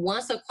out,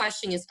 once a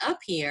question is up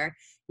here,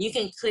 you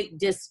can click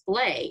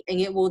display and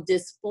it will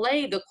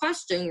display the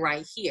question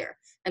right here.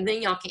 And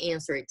then y'all can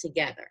answer it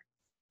together.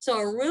 So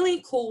a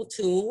really cool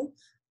tool.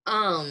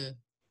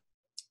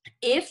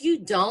 If you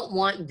don't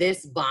want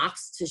this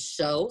box to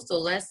show, so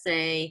let's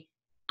say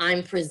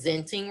I'm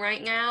presenting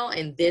right now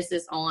and this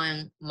is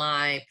on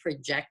my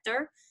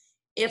projector.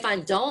 If I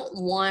don't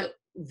want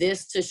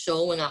this to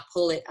show when I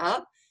pull it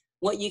up,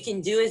 what you can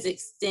do is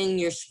extend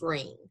your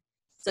screen.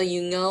 So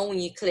when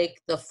you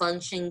click the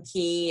function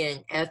key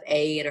and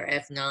F8 or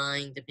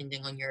F9,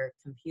 depending on your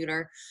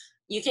computer,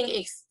 you can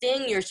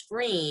extend your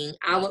screen.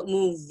 I would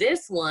move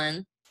this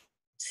one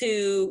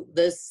to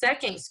the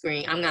second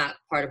screen. I'm not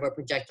part of a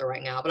projector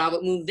right now, but I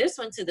would move this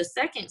one to the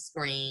second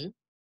screen,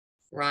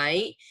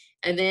 right?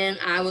 And then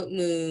I would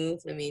move,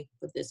 let me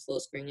put this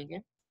full screen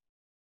again.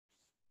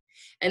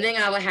 And then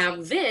I would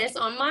have this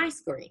on my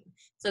screen.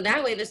 So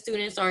that way the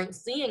students aren't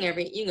seeing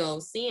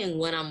seeing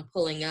what I'm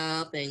pulling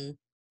up and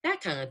that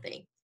kind of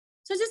thing.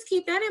 So just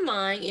keep that in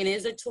mind. It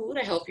is a tool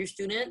to help your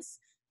students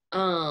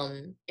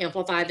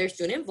amplify their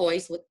student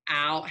voice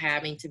without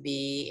having to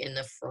be in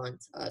the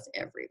front of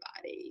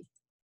everybody.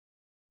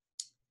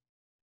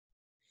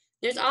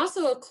 There's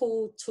also a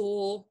cool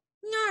tool,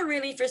 not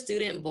really for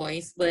student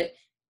voice, but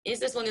it's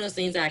just one of those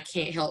things that I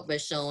can't help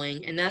but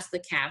showing, and that's the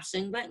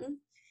caption button.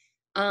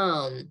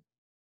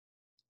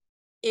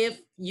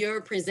 If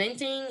you're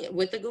presenting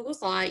with the Google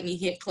slide and you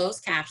hit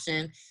closed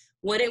caption,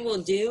 what it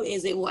will do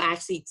is it will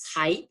actually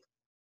type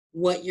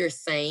what you're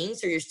saying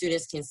so your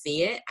students can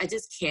see it. I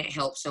just can't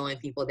help showing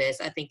people this.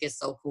 I think it's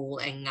so cool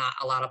and not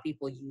a lot of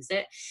people use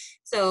it.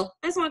 So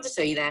I just wanted to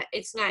show you that.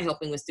 It's not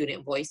helping with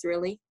student voice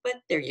really, but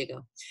there you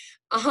go.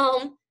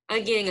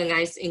 Again, a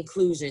nice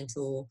inclusion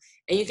tool.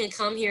 And you can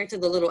come here to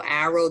the little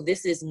arrow.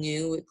 This is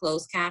new with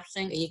closed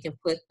caption, and you can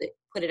put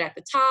it at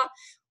the top,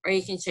 or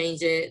you can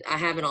change it. I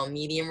have it on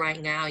medium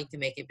right now. You can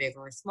make it bigger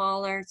or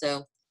smaller.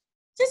 So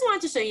just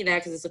wanted to show you that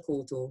because it's a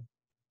cool tool.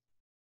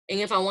 And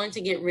if I wanted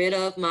to get rid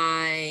of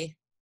my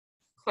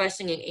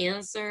question and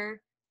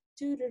answer,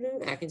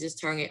 I can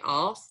just turn it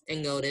off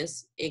and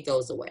notice it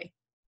goes away.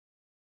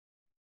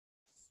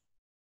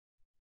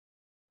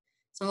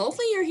 So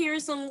hopefully you're hearing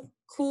some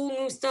cool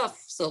new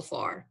stuff so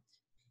far.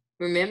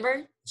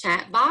 Remember,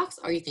 chat box,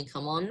 or you can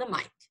come on the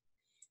mic.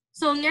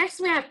 So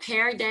next we have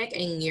Pear Deck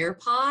and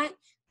Nearpod,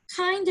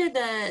 kind of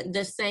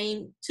the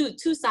same,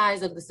 two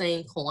sides of the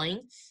same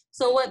coin.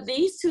 So what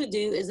these two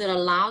do is it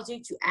allows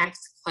you to ask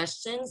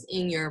questions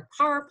in your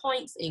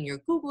PowerPoints, in your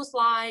Google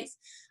Slides.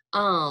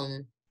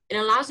 It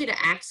allows you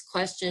to ask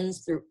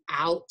questions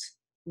throughout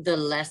the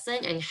lesson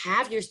and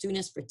have your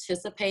students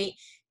participate,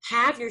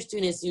 have your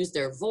students use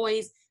their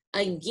voice,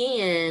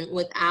 again,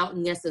 without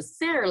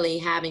necessarily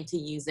having to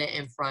use it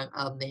in front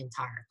of the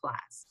entire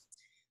class.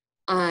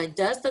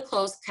 Does the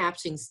closed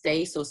caption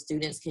stay so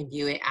students can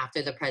view it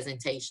after the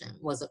presentation,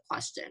 was a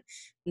question.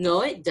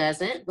 No, it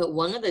doesn't, but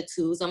one of the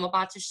tools I'm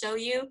about to show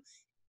you,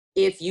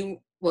 you're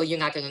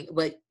not gonna,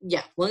 but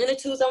yeah, one of the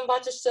tools I'm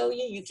about to show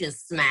you, you can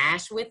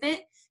smash with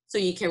it so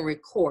you can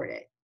record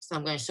it. So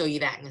I'm gonna show you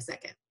that in a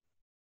second.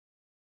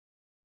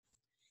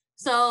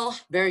 So,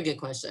 very good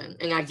question.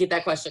 And I get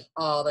that question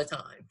all the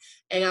time.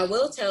 And I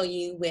will tell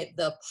you with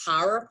the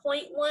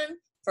PowerPoint one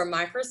for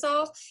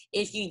Microsoft,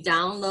 if you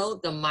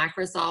download the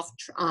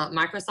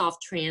Microsoft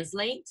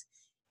Translate,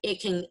 it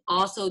can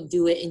also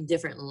do it in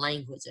different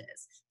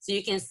languages. So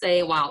you can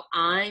say, while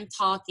I'm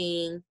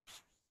talking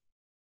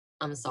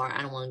I'm sorry,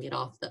 I don't want to get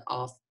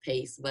off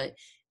pace, but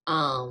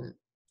I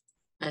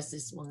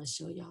just want to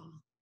show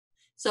y'all.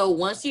 So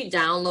once you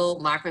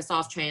download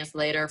Microsoft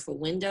Translator for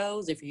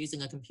Windows, if you're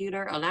using a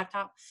computer or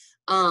laptop,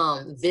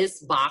 this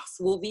box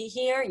will be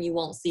here. You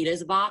won't see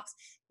this box,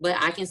 but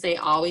I can say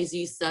always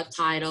use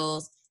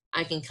subtitles.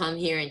 I can come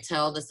here and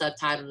tell the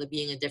subtitle to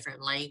be in a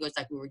different language,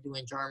 like we were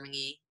doing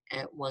Germany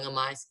at one of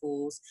my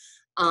schools.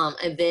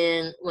 And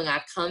then when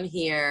I come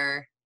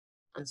here,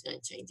 I'm just going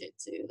to change it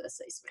to, let's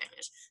say,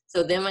 Spanish.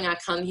 So then when I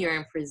come here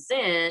and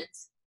present,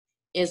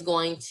 it's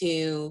going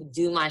to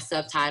do my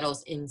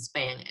subtitles in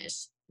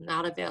Spanish.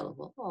 Not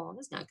available. Oh,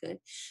 that's not good.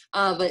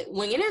 But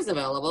when it is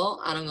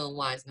available, I don't know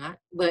why it's not,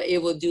 but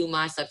it will do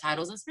my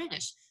subtitles in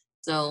Spanish.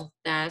 So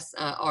that's,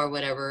 or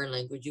whatever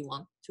language you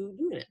want to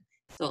do it in.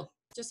 So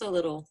just a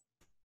little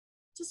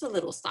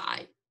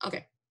side.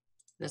 Okay,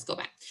 let's go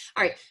back.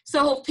 All right,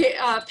 so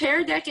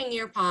Pear Deck and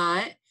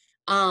Nearpod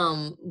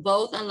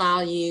both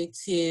allow you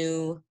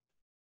to,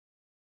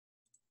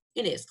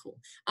 it is cool,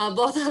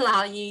 both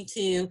allow you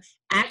to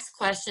ask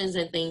questions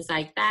and things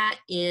like that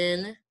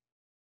in,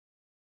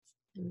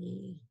 let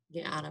me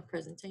get out of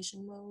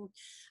presentation mode,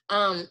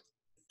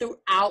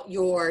 throughout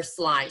your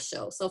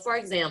slideshow. So for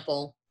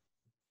example,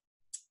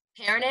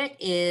 Pear Deck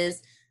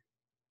is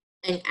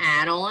an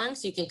add-on,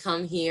 so you can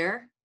come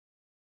here.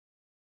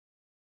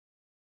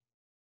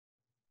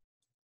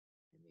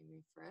 Let me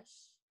refresh.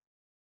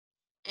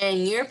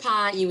 And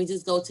Nearpod, you would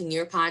just go to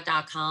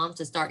nearpod.com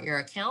to start your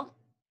account.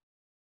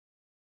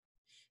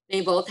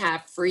 They both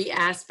have free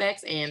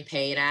aspects and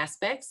paid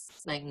aspects,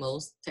 like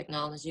most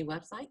technology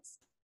websites.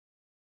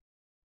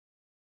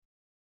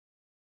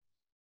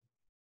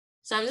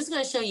 So I'm just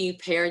going to show you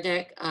Pear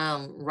Deck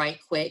right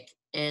quick,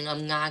 and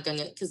I'm not going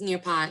to, because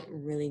Nearpod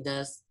really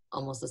does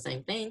almost the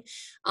same thing.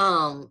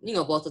 You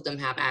know, both of them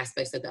have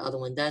aspects that the other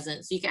one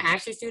doesn't. So you can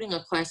ask your student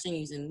a question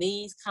using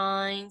these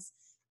kinds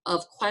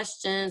of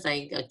questions,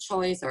 like a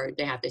choice, or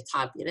they have to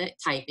type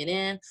it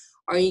in,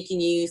 or you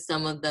can use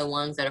some of the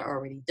ones that are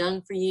already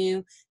done for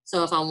you.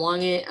 So if I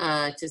wanted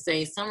to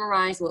say,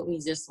 summarize what we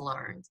just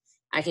learned,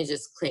 I can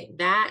just click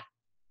that,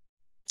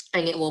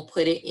 and it will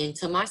put it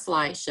into my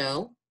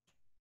slideshow.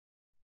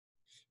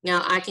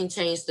 Now I can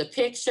change the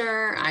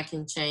picture, I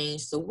can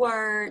change the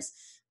words.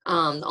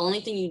 The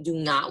only thing you do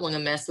not want to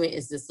mess with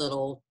is this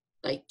little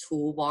like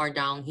toolbar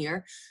down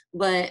here,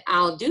 but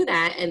I'll do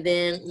that. And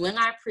then when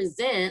I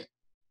present,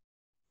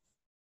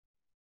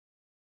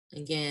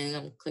 again,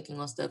 I'm clicking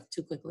on stuff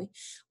too quickly.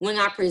 When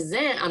I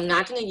present, I'm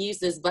not going to use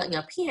this button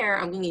up here.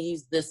 I'm going to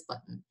use this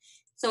button.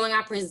 So when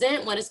I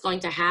present, what is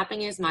going to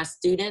happen is my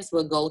students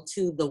will go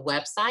to the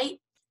website.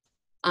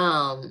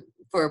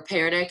 For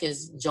Pear Deck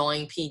is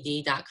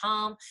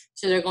joinpd.com.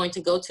 So they're going to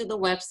go to the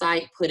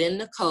website, put in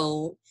the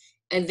code,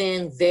 and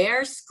then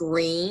their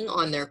screen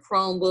on their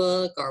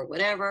Chromebook or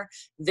whatever,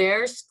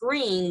 their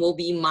screen will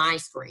be my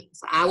screen.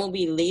 So I will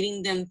be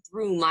leading them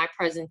through my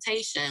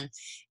presentation.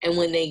 And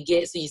when they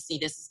get, so you see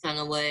this is kind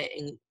of what,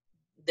 and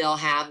they'll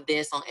have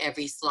this on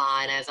every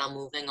slide as I'm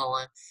moving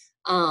on.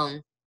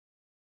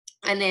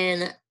 And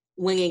then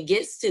when it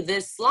gets to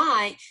this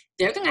slide,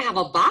 they're gonna have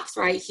a box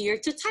right here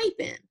to type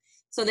in.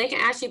 So they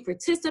can actually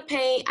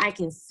participate. I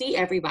can see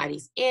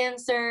everybody's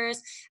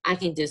answers. I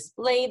can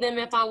display them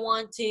if I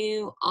want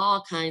to,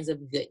 all kinds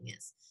of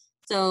goodness.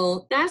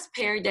 So that's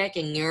Pear Deck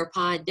and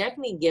Nearpod.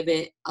 Definitely give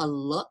it a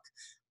look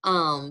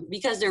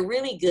because they're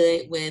really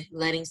good with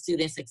letting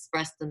students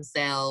express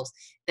themselves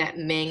that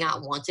may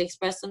not want to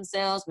express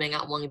themselves, may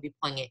not want to be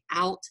playing it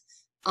out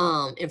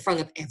in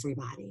front of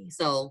everybody.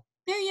 So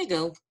there you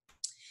go.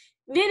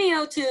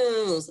 Video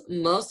tools.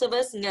 Most of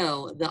us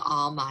know the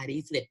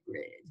almighty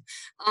Flipgrid.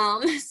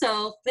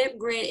 So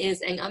Flipgrid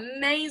is an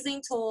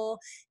amazing tool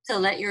to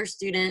let your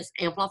students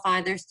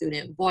amplify their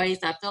student voice.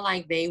 I feel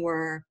like they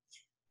were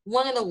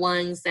one of the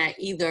ones that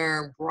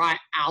either brought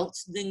out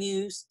the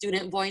new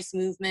student voice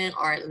movement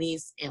or at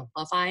least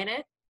amplified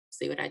it.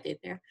 See what I did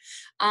there?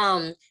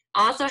 I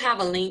also have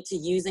a link to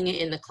using it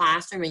in the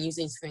classroom and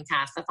using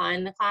Screencastify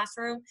in the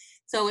classroom.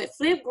 So with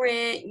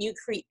Flipgrid, you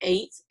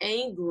create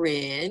a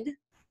grid.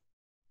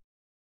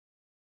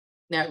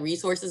 That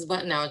resources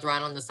button that was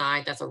right on the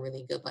side, that's a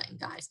really good button,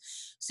 guys.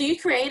 So you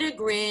create a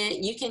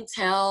grid, you can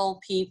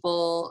tell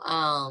people,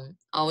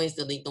 always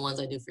delete the ones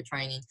I do for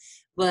training,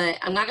 but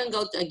I'm not gonna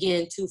go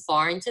again too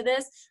far into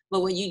this,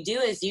 but what you do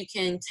is you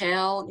can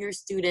tell your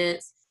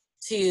students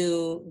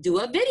to do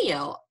a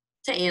video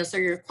to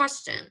answer your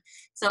question.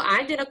 So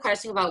I did a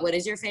question about what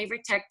is your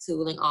favorite tech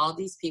tool, and all of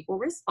these people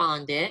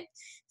responded.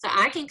 So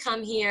I can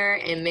come here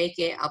and make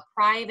it a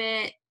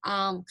private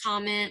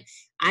comment.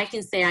 I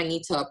can say I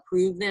need to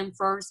approve them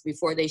first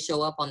before they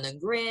show up on the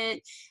grid.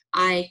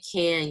 I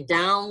can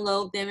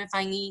download them if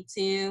I need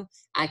to.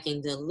 I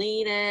can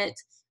delete it.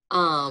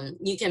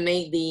 You can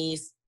make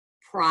these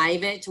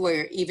private to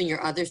where even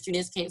your other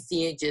students can't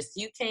see it, just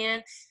you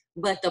can.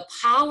 But the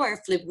power of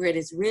Flipgrid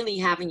is really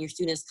having your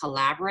students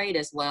collaborate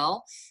as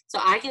well. So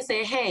I can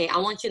say, hey, I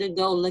want you to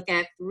go look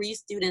at 3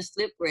 students'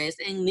 Flipgrids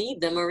and leave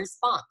them a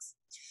response.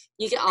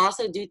 You can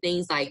also do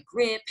things like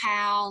grid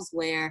pals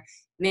where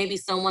maybe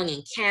someone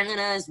in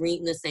Canada is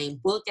reading the same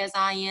book as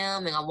I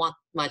am, and I want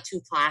my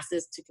two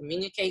classes to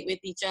communicate with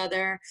each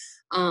other.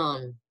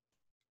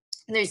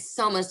 There's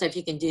so much stuff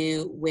you can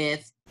do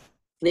with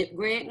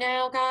Flipgrid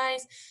now,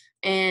 guys.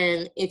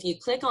 And if you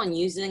click on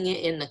using it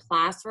in the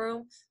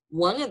classroom,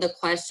 one of the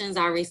questions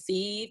I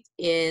received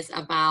is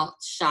about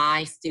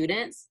shy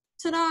students.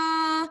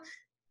 Ta-da!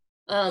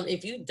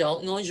 If you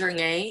don't know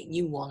Desiree,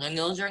 you want to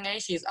know Desiree.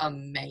 She's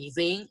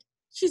amazing.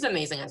 She's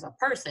amazing as a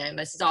person,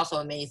 but she's also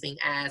amazing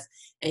as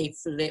a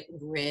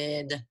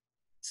Flipgrid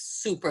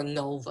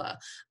supernova.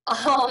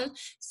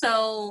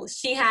 So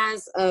she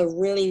has a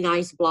really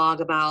nice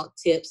blog about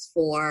tips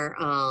for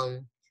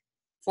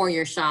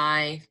your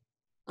shy.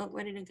 Oh,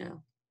 where did it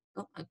go?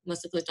 Oh, I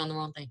must have clicked on the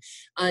wrong thing.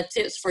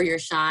 Tips for your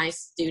shy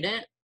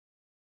student.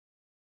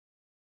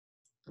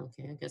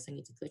 Okay, I guess I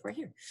need to click right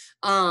here.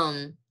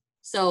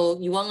 So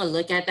you want to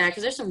look at that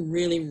because there's some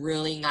really,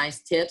 really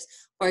nice tips.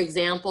 For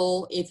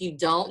example, if you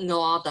don't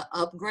know all the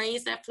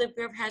upgrades that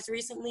Flipgrid has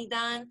recently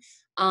done,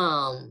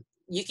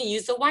 you can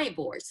use the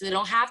whiteboard. So they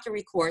don't have to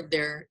record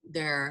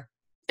their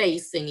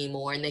face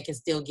anymore and they can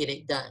still get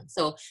it done.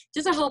 So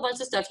just a whole bunch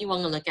of stuff you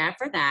want to look at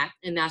for that.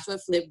 And that's what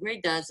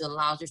Flipgrid does. It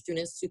allows your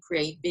students to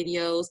create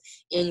videos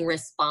in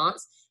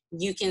response.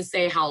 You can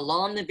say how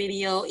long the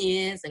video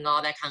is and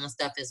all that kind of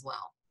stuff as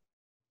well.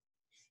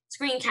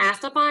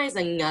 Screencastify is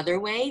another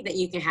way that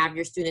you can have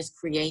your students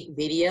create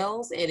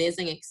videos. It is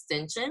an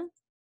extension.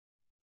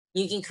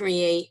 You can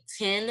create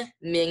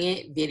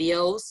 10-minute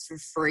videos for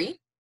free.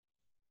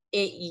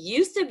 It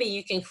used to be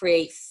you can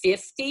create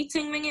 50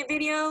 10-minute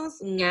videos.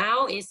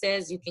 Now it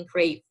says you can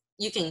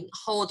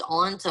hold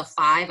on to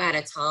 5 at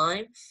a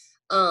time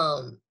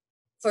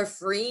for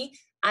free.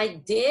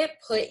 I did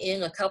put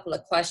in a couple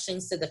of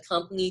questions to the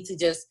company to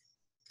just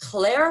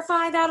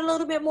clarify that a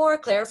little bit more,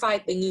 clarify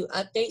the new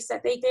updates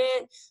that they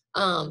did.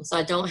 So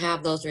I don't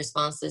have those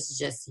responses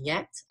just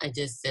yet. I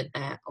just sent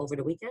that over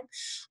the weekend.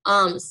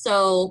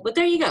 But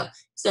there you go.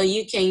 So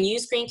you can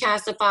use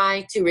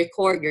Screencastify to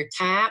record your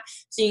tab.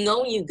 So you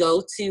know when you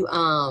go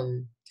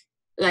to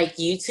like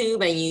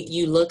YouTube and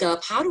you look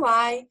up, how do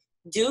I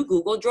do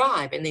Google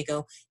Drive? And they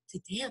go,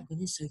 today I'm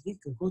going to show you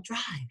Google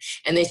Drive.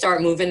 And they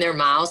start moving their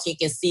mouse. You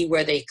can see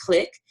where they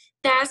click.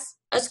 That's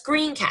a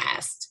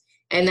screencast.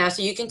 And that's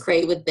what you can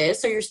create with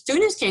this. So your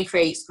students can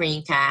create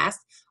screencasts,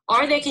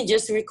 or they can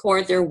just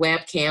record their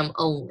webcam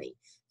only.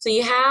 So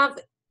you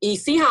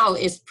see how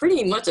it's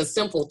pretty much a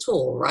simple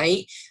tool,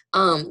 right?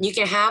 You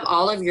can have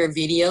all of your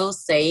videos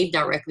saved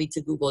directly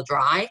to Google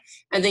Drive,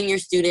 and then your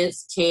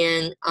students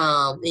can,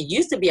 it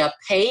used to be a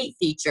paid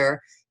feature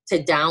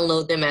to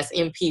download them as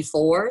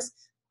MP4s,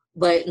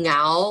 but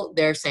now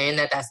they're saying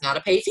that that's not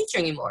a paid feature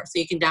anymore. So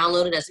you can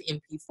download it as an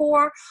MP4,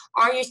 or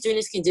your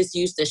students can just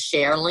use the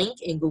share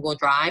link in Google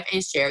Drive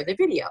and share the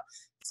video.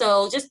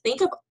 So just think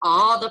of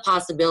all the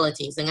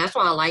possibilities. And that's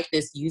why I like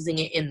this, using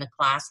it in the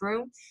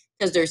classroom,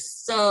 because there's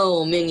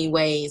so many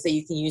ways that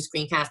you can use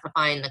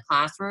Screencastify in the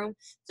classroom.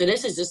 So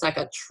this is just like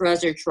a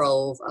treasure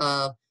trove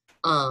of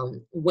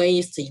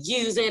ways to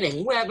use it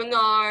in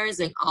webinars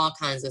and all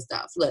kinds of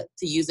stuff. Look,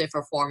 to use it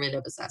for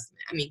formative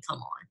assessment. I mean, come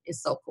on,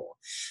 it's so cool.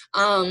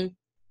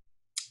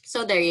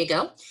 So there you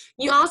go.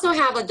 You also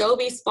have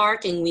Adobe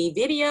Spark and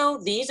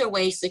WeVideo. These are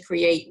ways to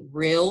create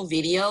real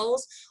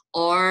videos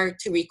or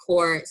to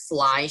record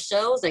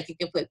slideshows. Like you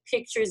can put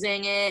pictures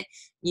in it.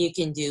 You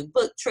can do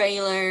book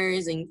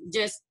trailers and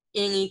just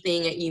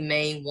anything that you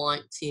may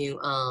want to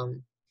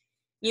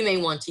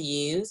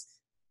use.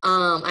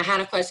 I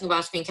had a question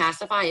about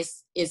Screencastify.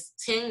 It's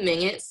 10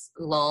 minutes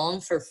long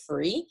for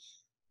free,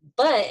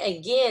 but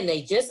again,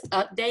 they just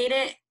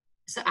updated.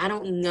 So I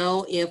don't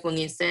know if when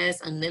it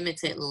says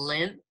unlimited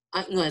length,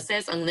 it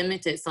says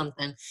unlimited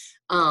something.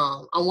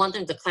 I want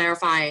them to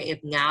clarify if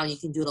now you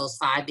can do those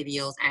 5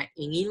 videos at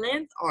any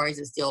length, or is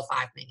it still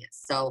 5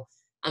 minutes? So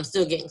I'm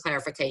still getting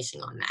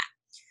clarification on that.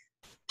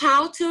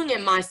 Powtoon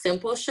and My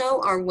Simple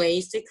Show are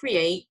ways to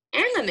create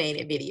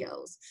animated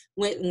videos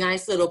with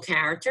nice little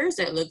characters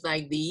that look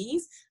like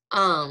these.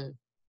 And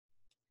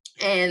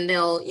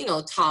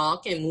they'll,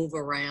 talk and move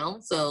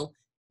around. So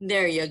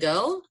there you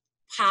go.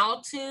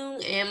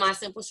 Powtoon and My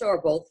Simple Show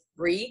are both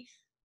free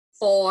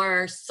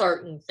for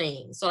certain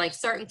things. So like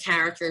certain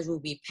characters will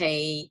be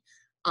paid.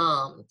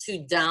 To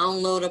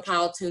download a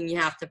Powtoon, you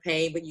have to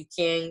pay, but you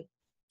can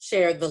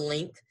share the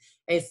link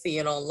and see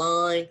it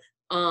online.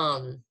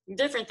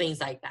 Different things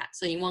like that.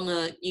 So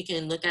you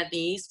can look at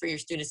these for your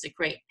students to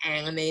create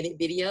animated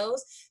videos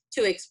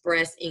to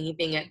express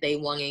anything that they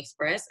want to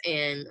express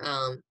and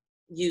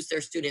use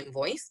their student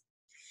voice.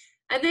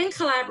 And then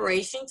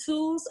collaboration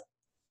tools.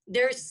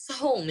 There's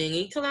so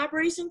many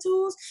collaboration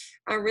tools.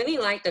 I really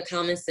like the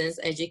Common Sense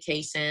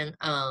Education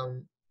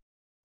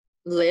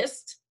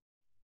list.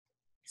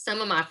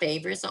 Some of my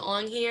favorites are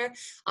on here.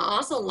 I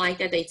also like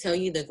that they tell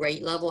you the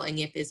grade level and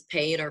if it's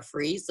paid or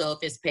free. So if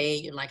it's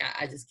paid, you're like,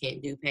 I just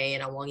can't do paid.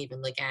 I won't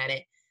even look at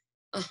it.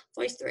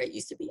 VoiceThread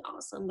used to be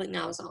awesome, but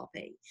now it's all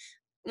paid.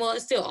 Well,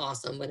 it's still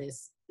awesome, but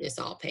it's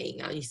all paid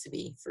now. It used to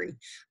be free.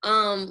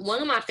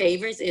 One of my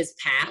favorites is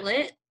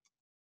Padlet.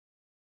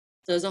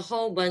 So there's a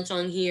whole bunch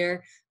on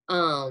here.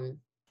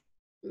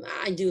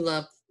 I do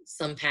love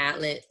some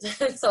Padlet.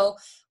 So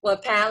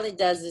what Padlet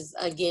does is,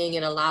 again,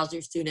 it allows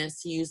your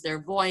students to use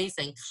their voice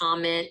and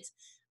comment.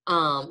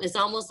 It's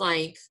almost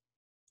like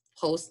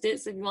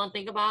Post-its, if you want to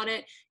think about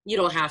it. You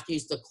don't have to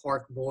use the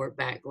cork board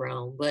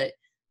background, but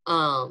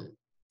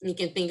you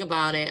can think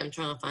about it. I'm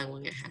trying to find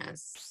one that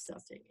has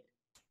stuff in it.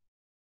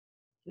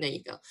 There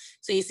you go.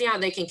 So you see how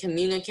they can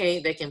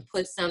communicate, they can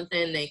put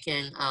something, they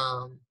can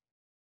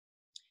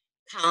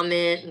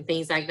comment and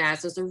things like that.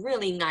 So it's a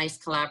really nice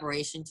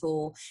collaboration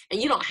tool.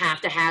 And you don't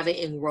have to have it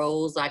in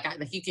rows. Like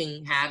you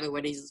can have it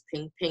where they just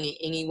ping it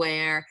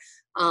anywhere.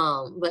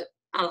 But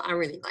I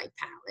really like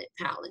Padlet.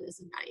 Padlet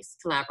is a nice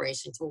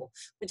collaboration tool.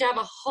 But I have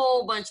a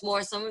whole bunch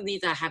more. Some of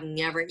these I have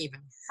never even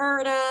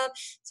heard of.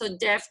 So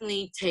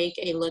definitely take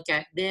a look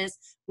at this.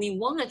 We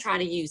want to try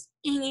to use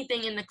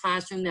anything in the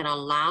classroom that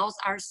allows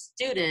our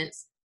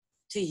students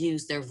to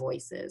use their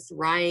voices,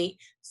 right?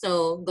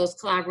 So those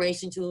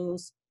collaboration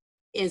tools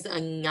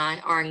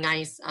are a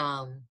nice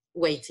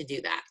way to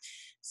do that.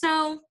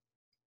 So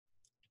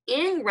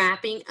in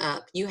wrapping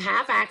up, you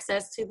have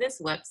access to this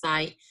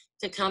website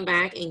to come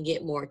back and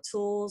get more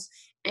tools.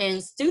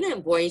 And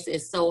student voice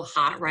is so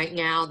hot right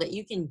now that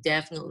you can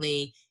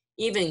definitely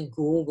even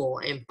Google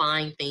and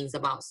find things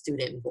about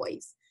student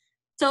voice.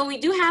 So we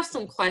do have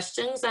some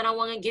questions that I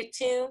want to get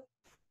to.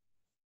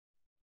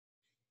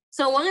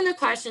 So one of the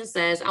questions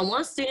says, I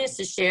want students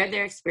to share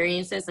their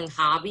experiences and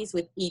hobbies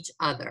with each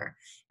other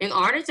in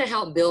order to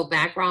help build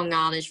background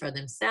knowledge for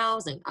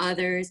themselves and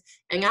others.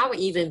 And I would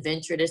even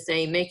venture to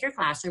say, make your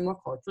classroom more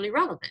culturally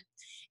relevant.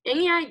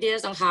 Any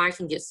ideas on how I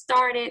can get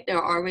started?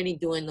 They're already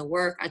doing the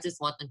work. I just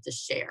want them to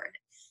share it.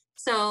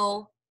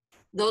 So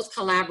those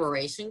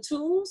collaboration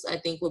tools, I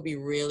think will be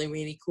really,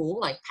 really cool,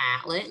 like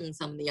Padlet and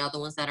some of the other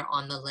ones that are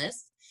on the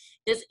list.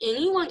 Does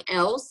anyone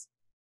else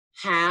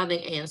have an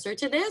answer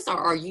to this, or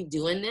are you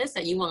doing this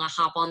that you want to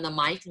hop on the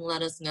mic and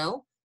let us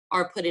know,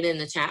 or put it in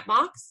the chat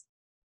box?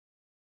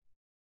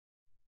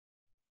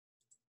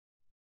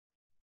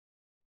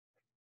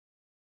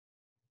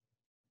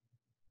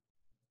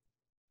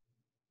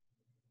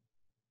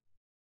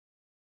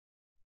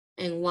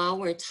 And while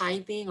we're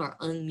typing or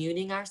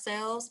unmuting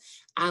ourselves,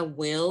 I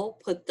will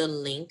put the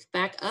link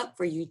back up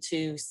for you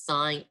to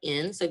sign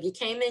in. So if you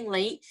came in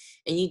late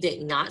and you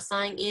did not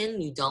sign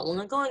in, you don't want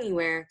to go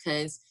anywhere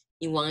because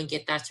you want to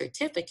get that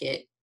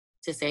certificate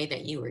to say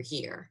that you were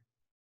here.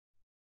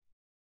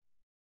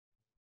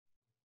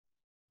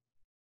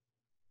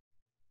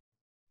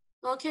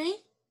 Okay.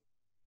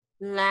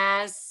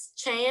 Last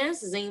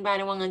chance. Does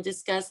anybody want to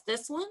discuss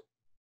this one?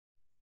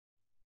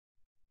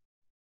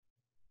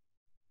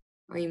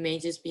 Or you may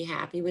just be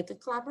happy with the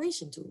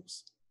collaboration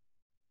tools.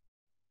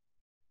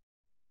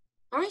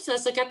 All right, so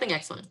let's look at the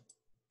next one.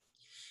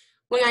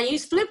 When I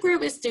use Flipgrid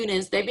with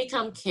students, they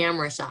become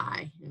camera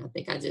shy. And I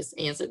think I just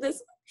answered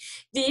this.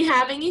 Do you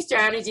have any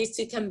strategies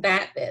to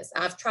combat this?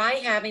 I've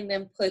tried having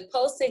them put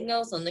post-it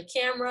notes on the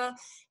camera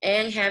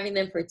and having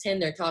them pretend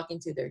they're talking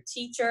to their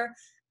teacher.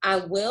 I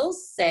will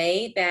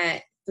say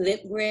that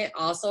Flipgrid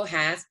also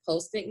has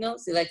post-it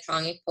notes,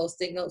 electronic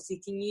post-it notes you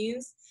can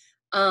use.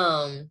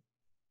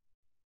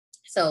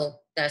 So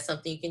that's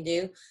something you can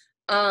do.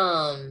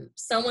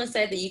 Someone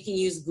said that you can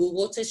use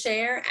Google to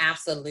share.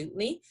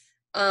 Absolutely.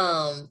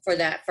 For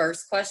that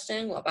first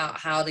question about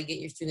how to get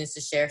your students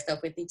to share stuff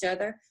with each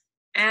other.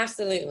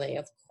 Absolutely.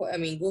 Of course. I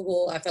mean,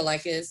 Google, I feel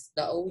like is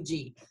the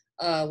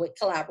OG with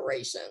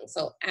collaboration.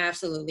 So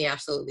absolutely,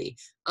 absolutely.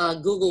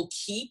 Google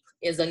Keep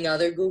is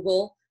another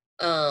Google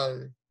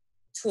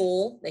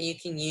tool that you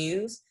can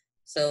use.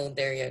 So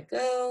there you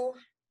go.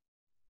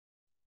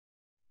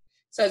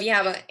 So if you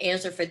have an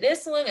answer for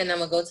this one, and I'm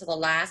gonna go to the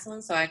last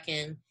one so I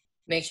can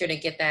make sure to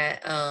get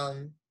that,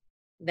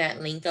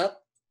 that link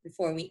up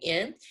before we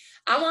end.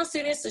 I want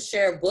students to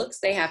share books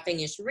they have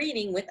finished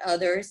reading with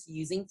others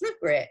using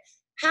Flipgrid.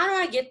 How do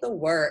I get the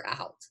word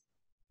out?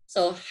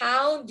 So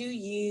how do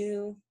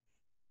you,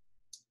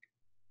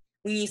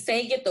 when you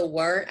say get the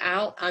word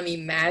out, I'm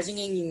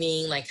imagining you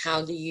mean like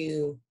how do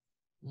you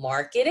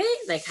market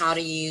it? Like how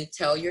do you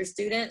tell your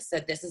students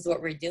that this is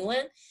what we're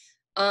doing?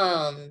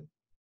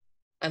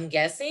 I'm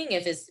guessing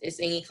if it's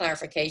any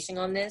clarification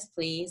on this,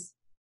 please.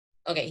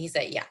 Okay, he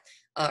said yeah,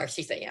 or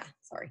she said yeah,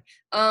 sorry.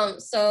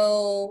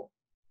 So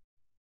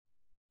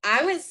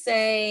I would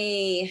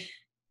say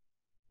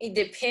it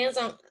depends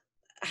on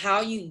how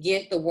you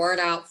get the word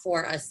out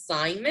for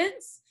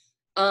assignments.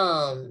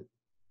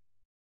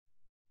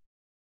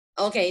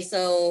 Okay,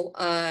 so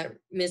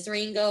Ms.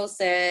 Ringo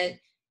said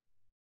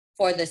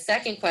for the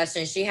second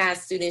question, she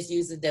has students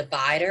use a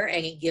divider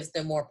and it gives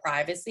them more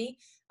privacy.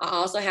 I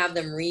also have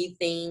them read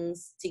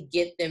things to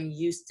get them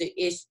used to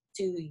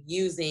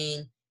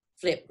using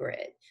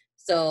Flipgrid.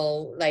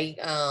 So like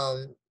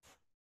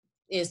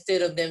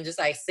instead of them just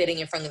like sitting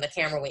in front of the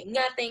camera with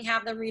nothing,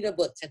 have them read a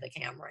book to the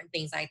camera and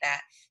things like that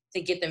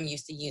to get them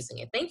used to using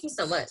it. Thank you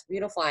so much.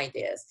 Beautiful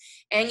ideas.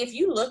 And if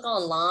you look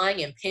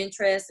online and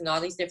Pinterest and all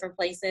these different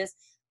places,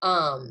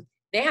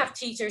 they have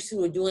teachers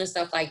who are doing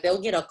stuff like they'll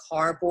get a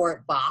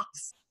cardboard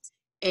box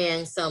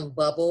and some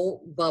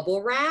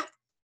bubble wrap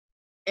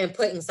and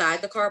put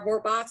inside the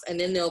cardboard box, and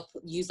then they'll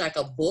use like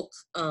a book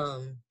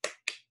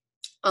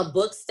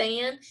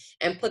stand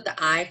and put the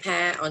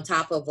iPad on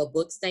top of a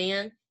book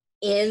stand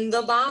in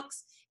the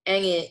box,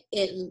 and it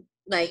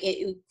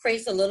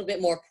creates a little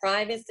bit more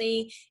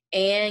privacy,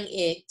 and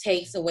it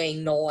takes away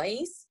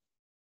noise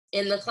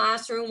in the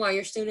classroom while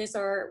your students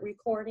are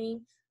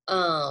recording.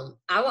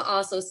 I would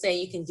also say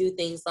you can do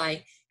things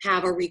like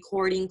have a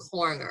recording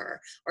corner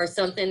or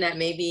something that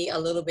may be a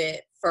little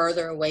bit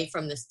further away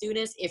from the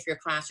students if your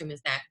classroom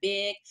is that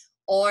big,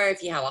 or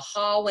if you have a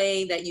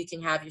hallway that you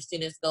can have your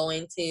students go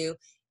into,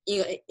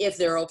 if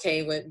they're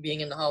okay with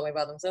being in the hallway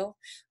by themselves.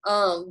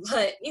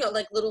 But,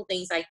 like little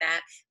things like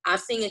that.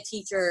 I've seen a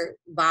teacher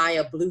buy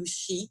a blue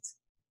sheet,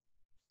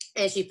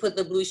 and she put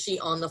the blue sheet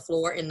on the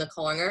floor in the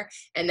corner,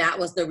 and that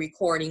was the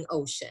recording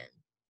ocean.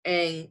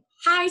 And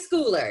high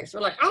schoolers were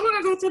like, I want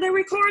to go to the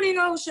recording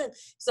ocean.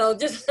 So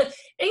just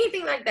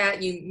anything like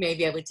that you may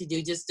be able to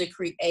do, just to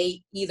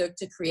create, either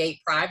to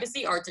create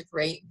privacy or to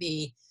create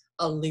the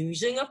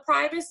illusion of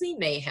privacy,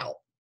 may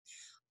help.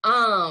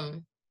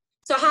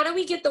 So how do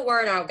we get the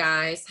word out,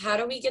 guys? How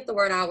do we get the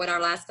word out with our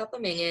last couple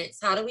of minutes?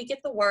 How do we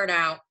get the word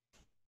out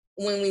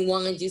when we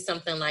want to do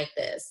something like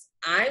this?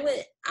 I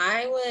would,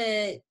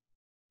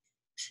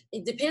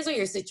 it depends on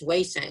your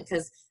situation,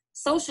 because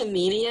social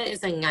media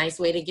is a nice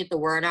way to get the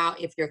word out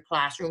if your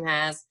classroom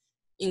has,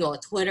 a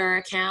Twitter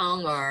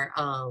account or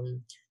a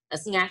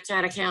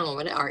Snapchat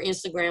account or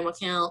Instagram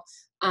account,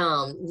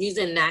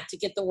 using that to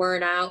get the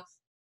word out.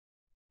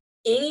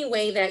 Any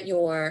way that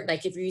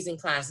like if you're using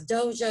Class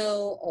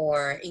Dojo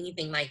or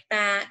anything like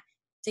that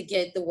to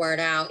get the word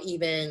out,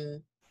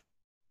 even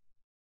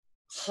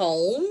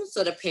home,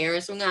 so the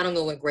parents, I don't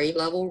know what grade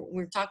level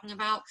we're talking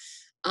about,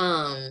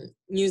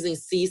 using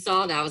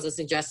Seesaw, that was a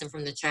suggestion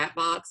from the chat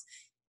box.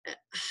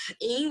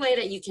 Any way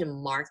that you can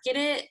market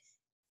it.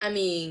 I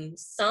mean,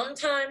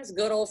 sometimes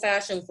good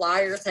old-fashioned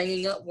flyers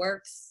hanging up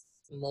works.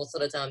 Most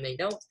of the time they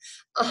don't.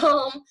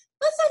 But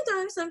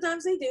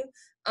sometimes they do.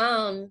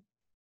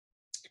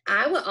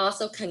 I would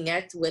also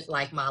connect with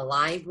like my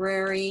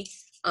library,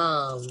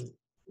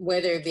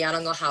 whether it be, I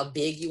don't know how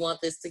big you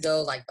want this to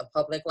go, like the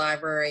public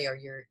library or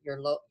your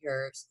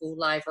school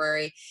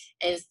library,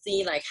 and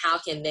see like how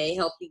can they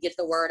help you get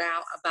the word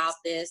out about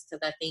this,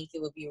 because I think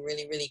it would be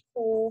really, really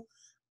cool.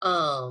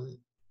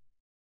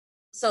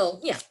 So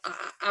yeah,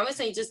 I would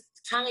say just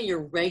kind of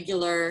your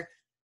regular,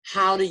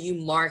 how do you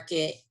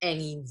market an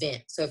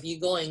event? So if you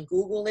go and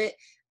Google it,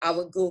 I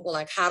would Google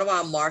like, how do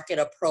I market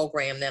a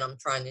program that I'm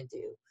trying to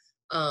do?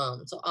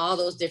 So all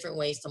those different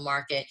ways to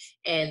market,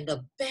 and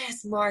the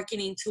best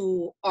marketing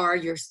tool are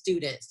your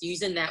students,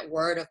 using that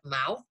word of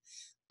mouth.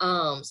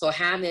 So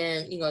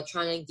having,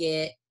 trying to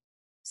get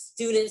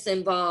students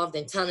involved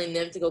and telling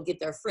them to go get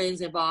their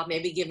friends involved,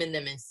 maybe giving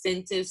them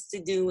incentives to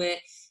do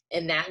it.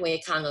 And that way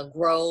it kind of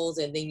grows,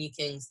 and then you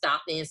can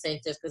stop the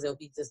incentives because it'll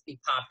just be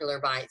popular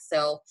by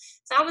itself.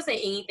 So I would say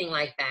anything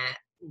like that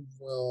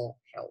will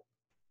help.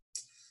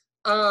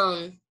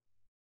 All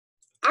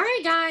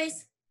right,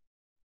 guys.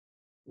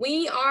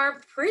 We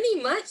are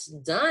pretty much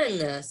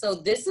done. So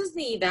this is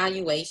the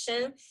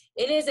evaluation.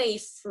 It is a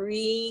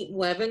free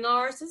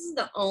webinar. So this is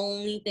the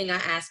only thing I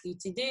ask you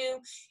to do,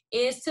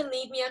 is to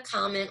leave me a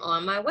comment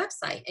on my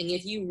website. And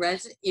if you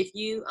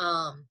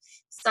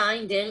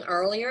signed in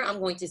earlier, I'm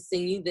going to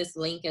send you this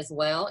link as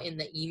well in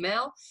the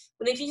email.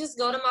 But if you just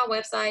go to my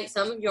website,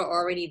 some of you are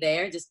already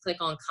there, just click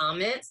on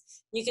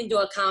comments. You can do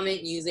a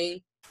comment using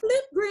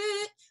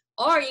Flipgrid,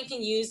 or you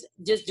can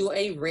just do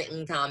a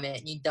written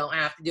comment. You don't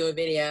have to do a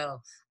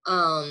video.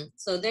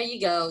 So there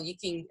you go. You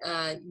can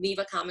leave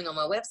a comment on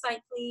my website,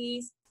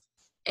 please.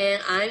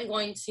 And I'm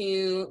going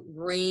to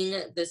bring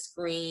the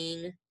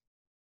screen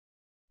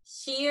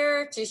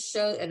here to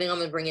show, and then I'm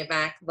going to bring it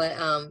back. But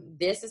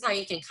this is how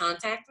you can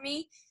contact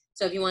me.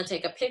 So if you want to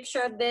take a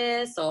picture of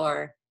this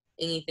or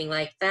anything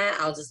like that,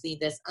 I'll just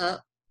leave this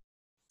up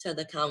to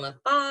the count of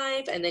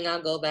 5, and then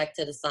I'll go back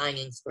to the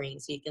sign-in screen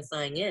so you can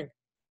sign in.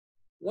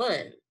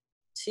 1,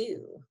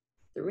 2,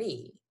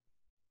 3,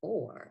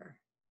 4,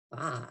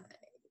 5.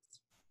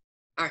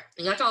 All right,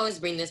 and I can always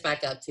bring this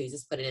back up too,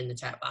 just put it in the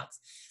chat box.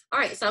 All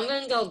right, so I'm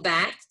going to go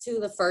back to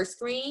the first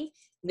screen.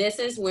 This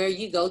is where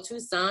you go to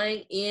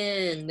sign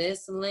in.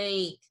 This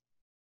link,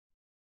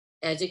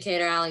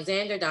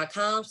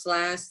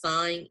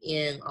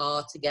 educatoralexander.com/sign-in,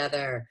 all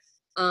together.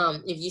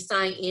 If you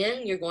sign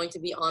in, you're going to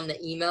be on the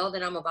email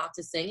that I'm about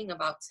to send in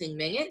about 10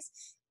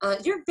 minutes.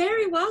 You're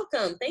very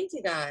welcome. Thank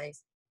you,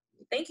 guys.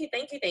 Thank you.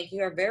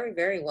 You are very,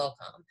 very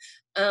welcome.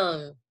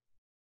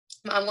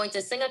 I'm going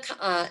to send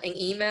an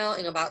email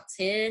in about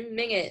 10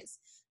 minutes.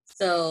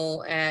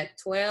 So at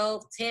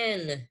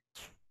 12:10,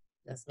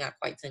 that's not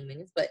quite 10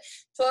 minutes, but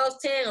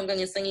 12:10, I'm going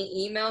to send an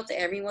email to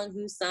everyone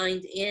who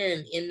signed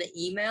in. In the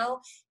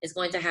email, it's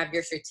going to have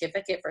your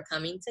certificate for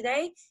coming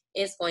today.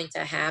 It's going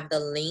to have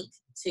the link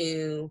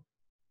to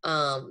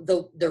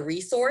the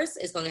resource.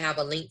 It's going to have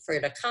a link for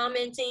the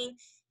commenting.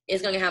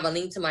 It's going to have a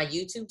link to my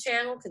YouTube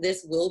channel, because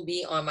this will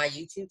be on my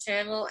YouTube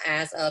channel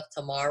as of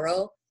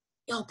tomorrow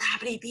you'll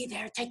probably be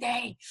there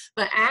today.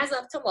 But as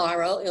of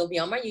tomorrow, it'll be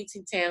on my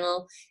YouTube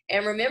channel.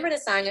 And remember to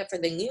sign up for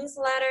the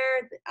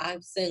newsletter. I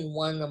send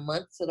one a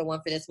month, so the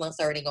one for this month's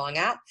already going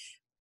out.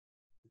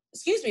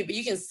 Excuse me, but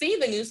you can see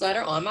the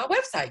newsletter on my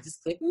website.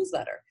 Just click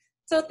newsletter.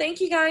 So thank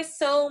you guys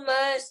so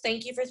much.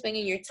 Thank you for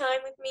spending your time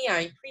with me.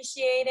 I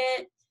appreciate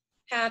it.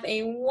 Have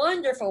a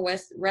wonderful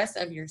rest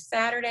of your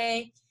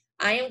Saturday.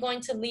 I am going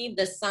to leave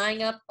the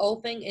sign up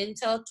open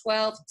until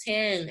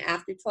 12:10.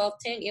 After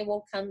 12:10, it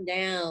will come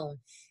down.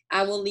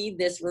 I will leave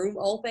this room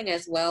open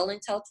as well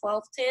until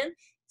 12:10.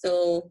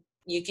 So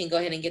you can go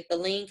ahead and get the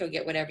link or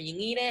get whatever you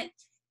need it.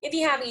 If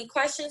you have any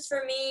questions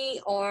for me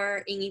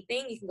or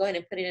anything, you can go ahead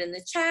and put it in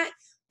the chat.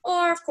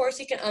 Or, of course,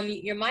 you can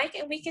unmute your mic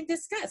and we can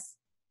discuss.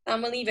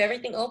 I'm going to leave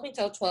everything open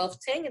until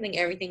 12:10, and then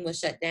everything will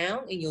shut down,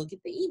 and you'll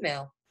get the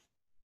email.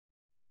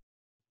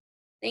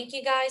 Thank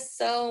you guys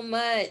so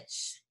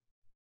much.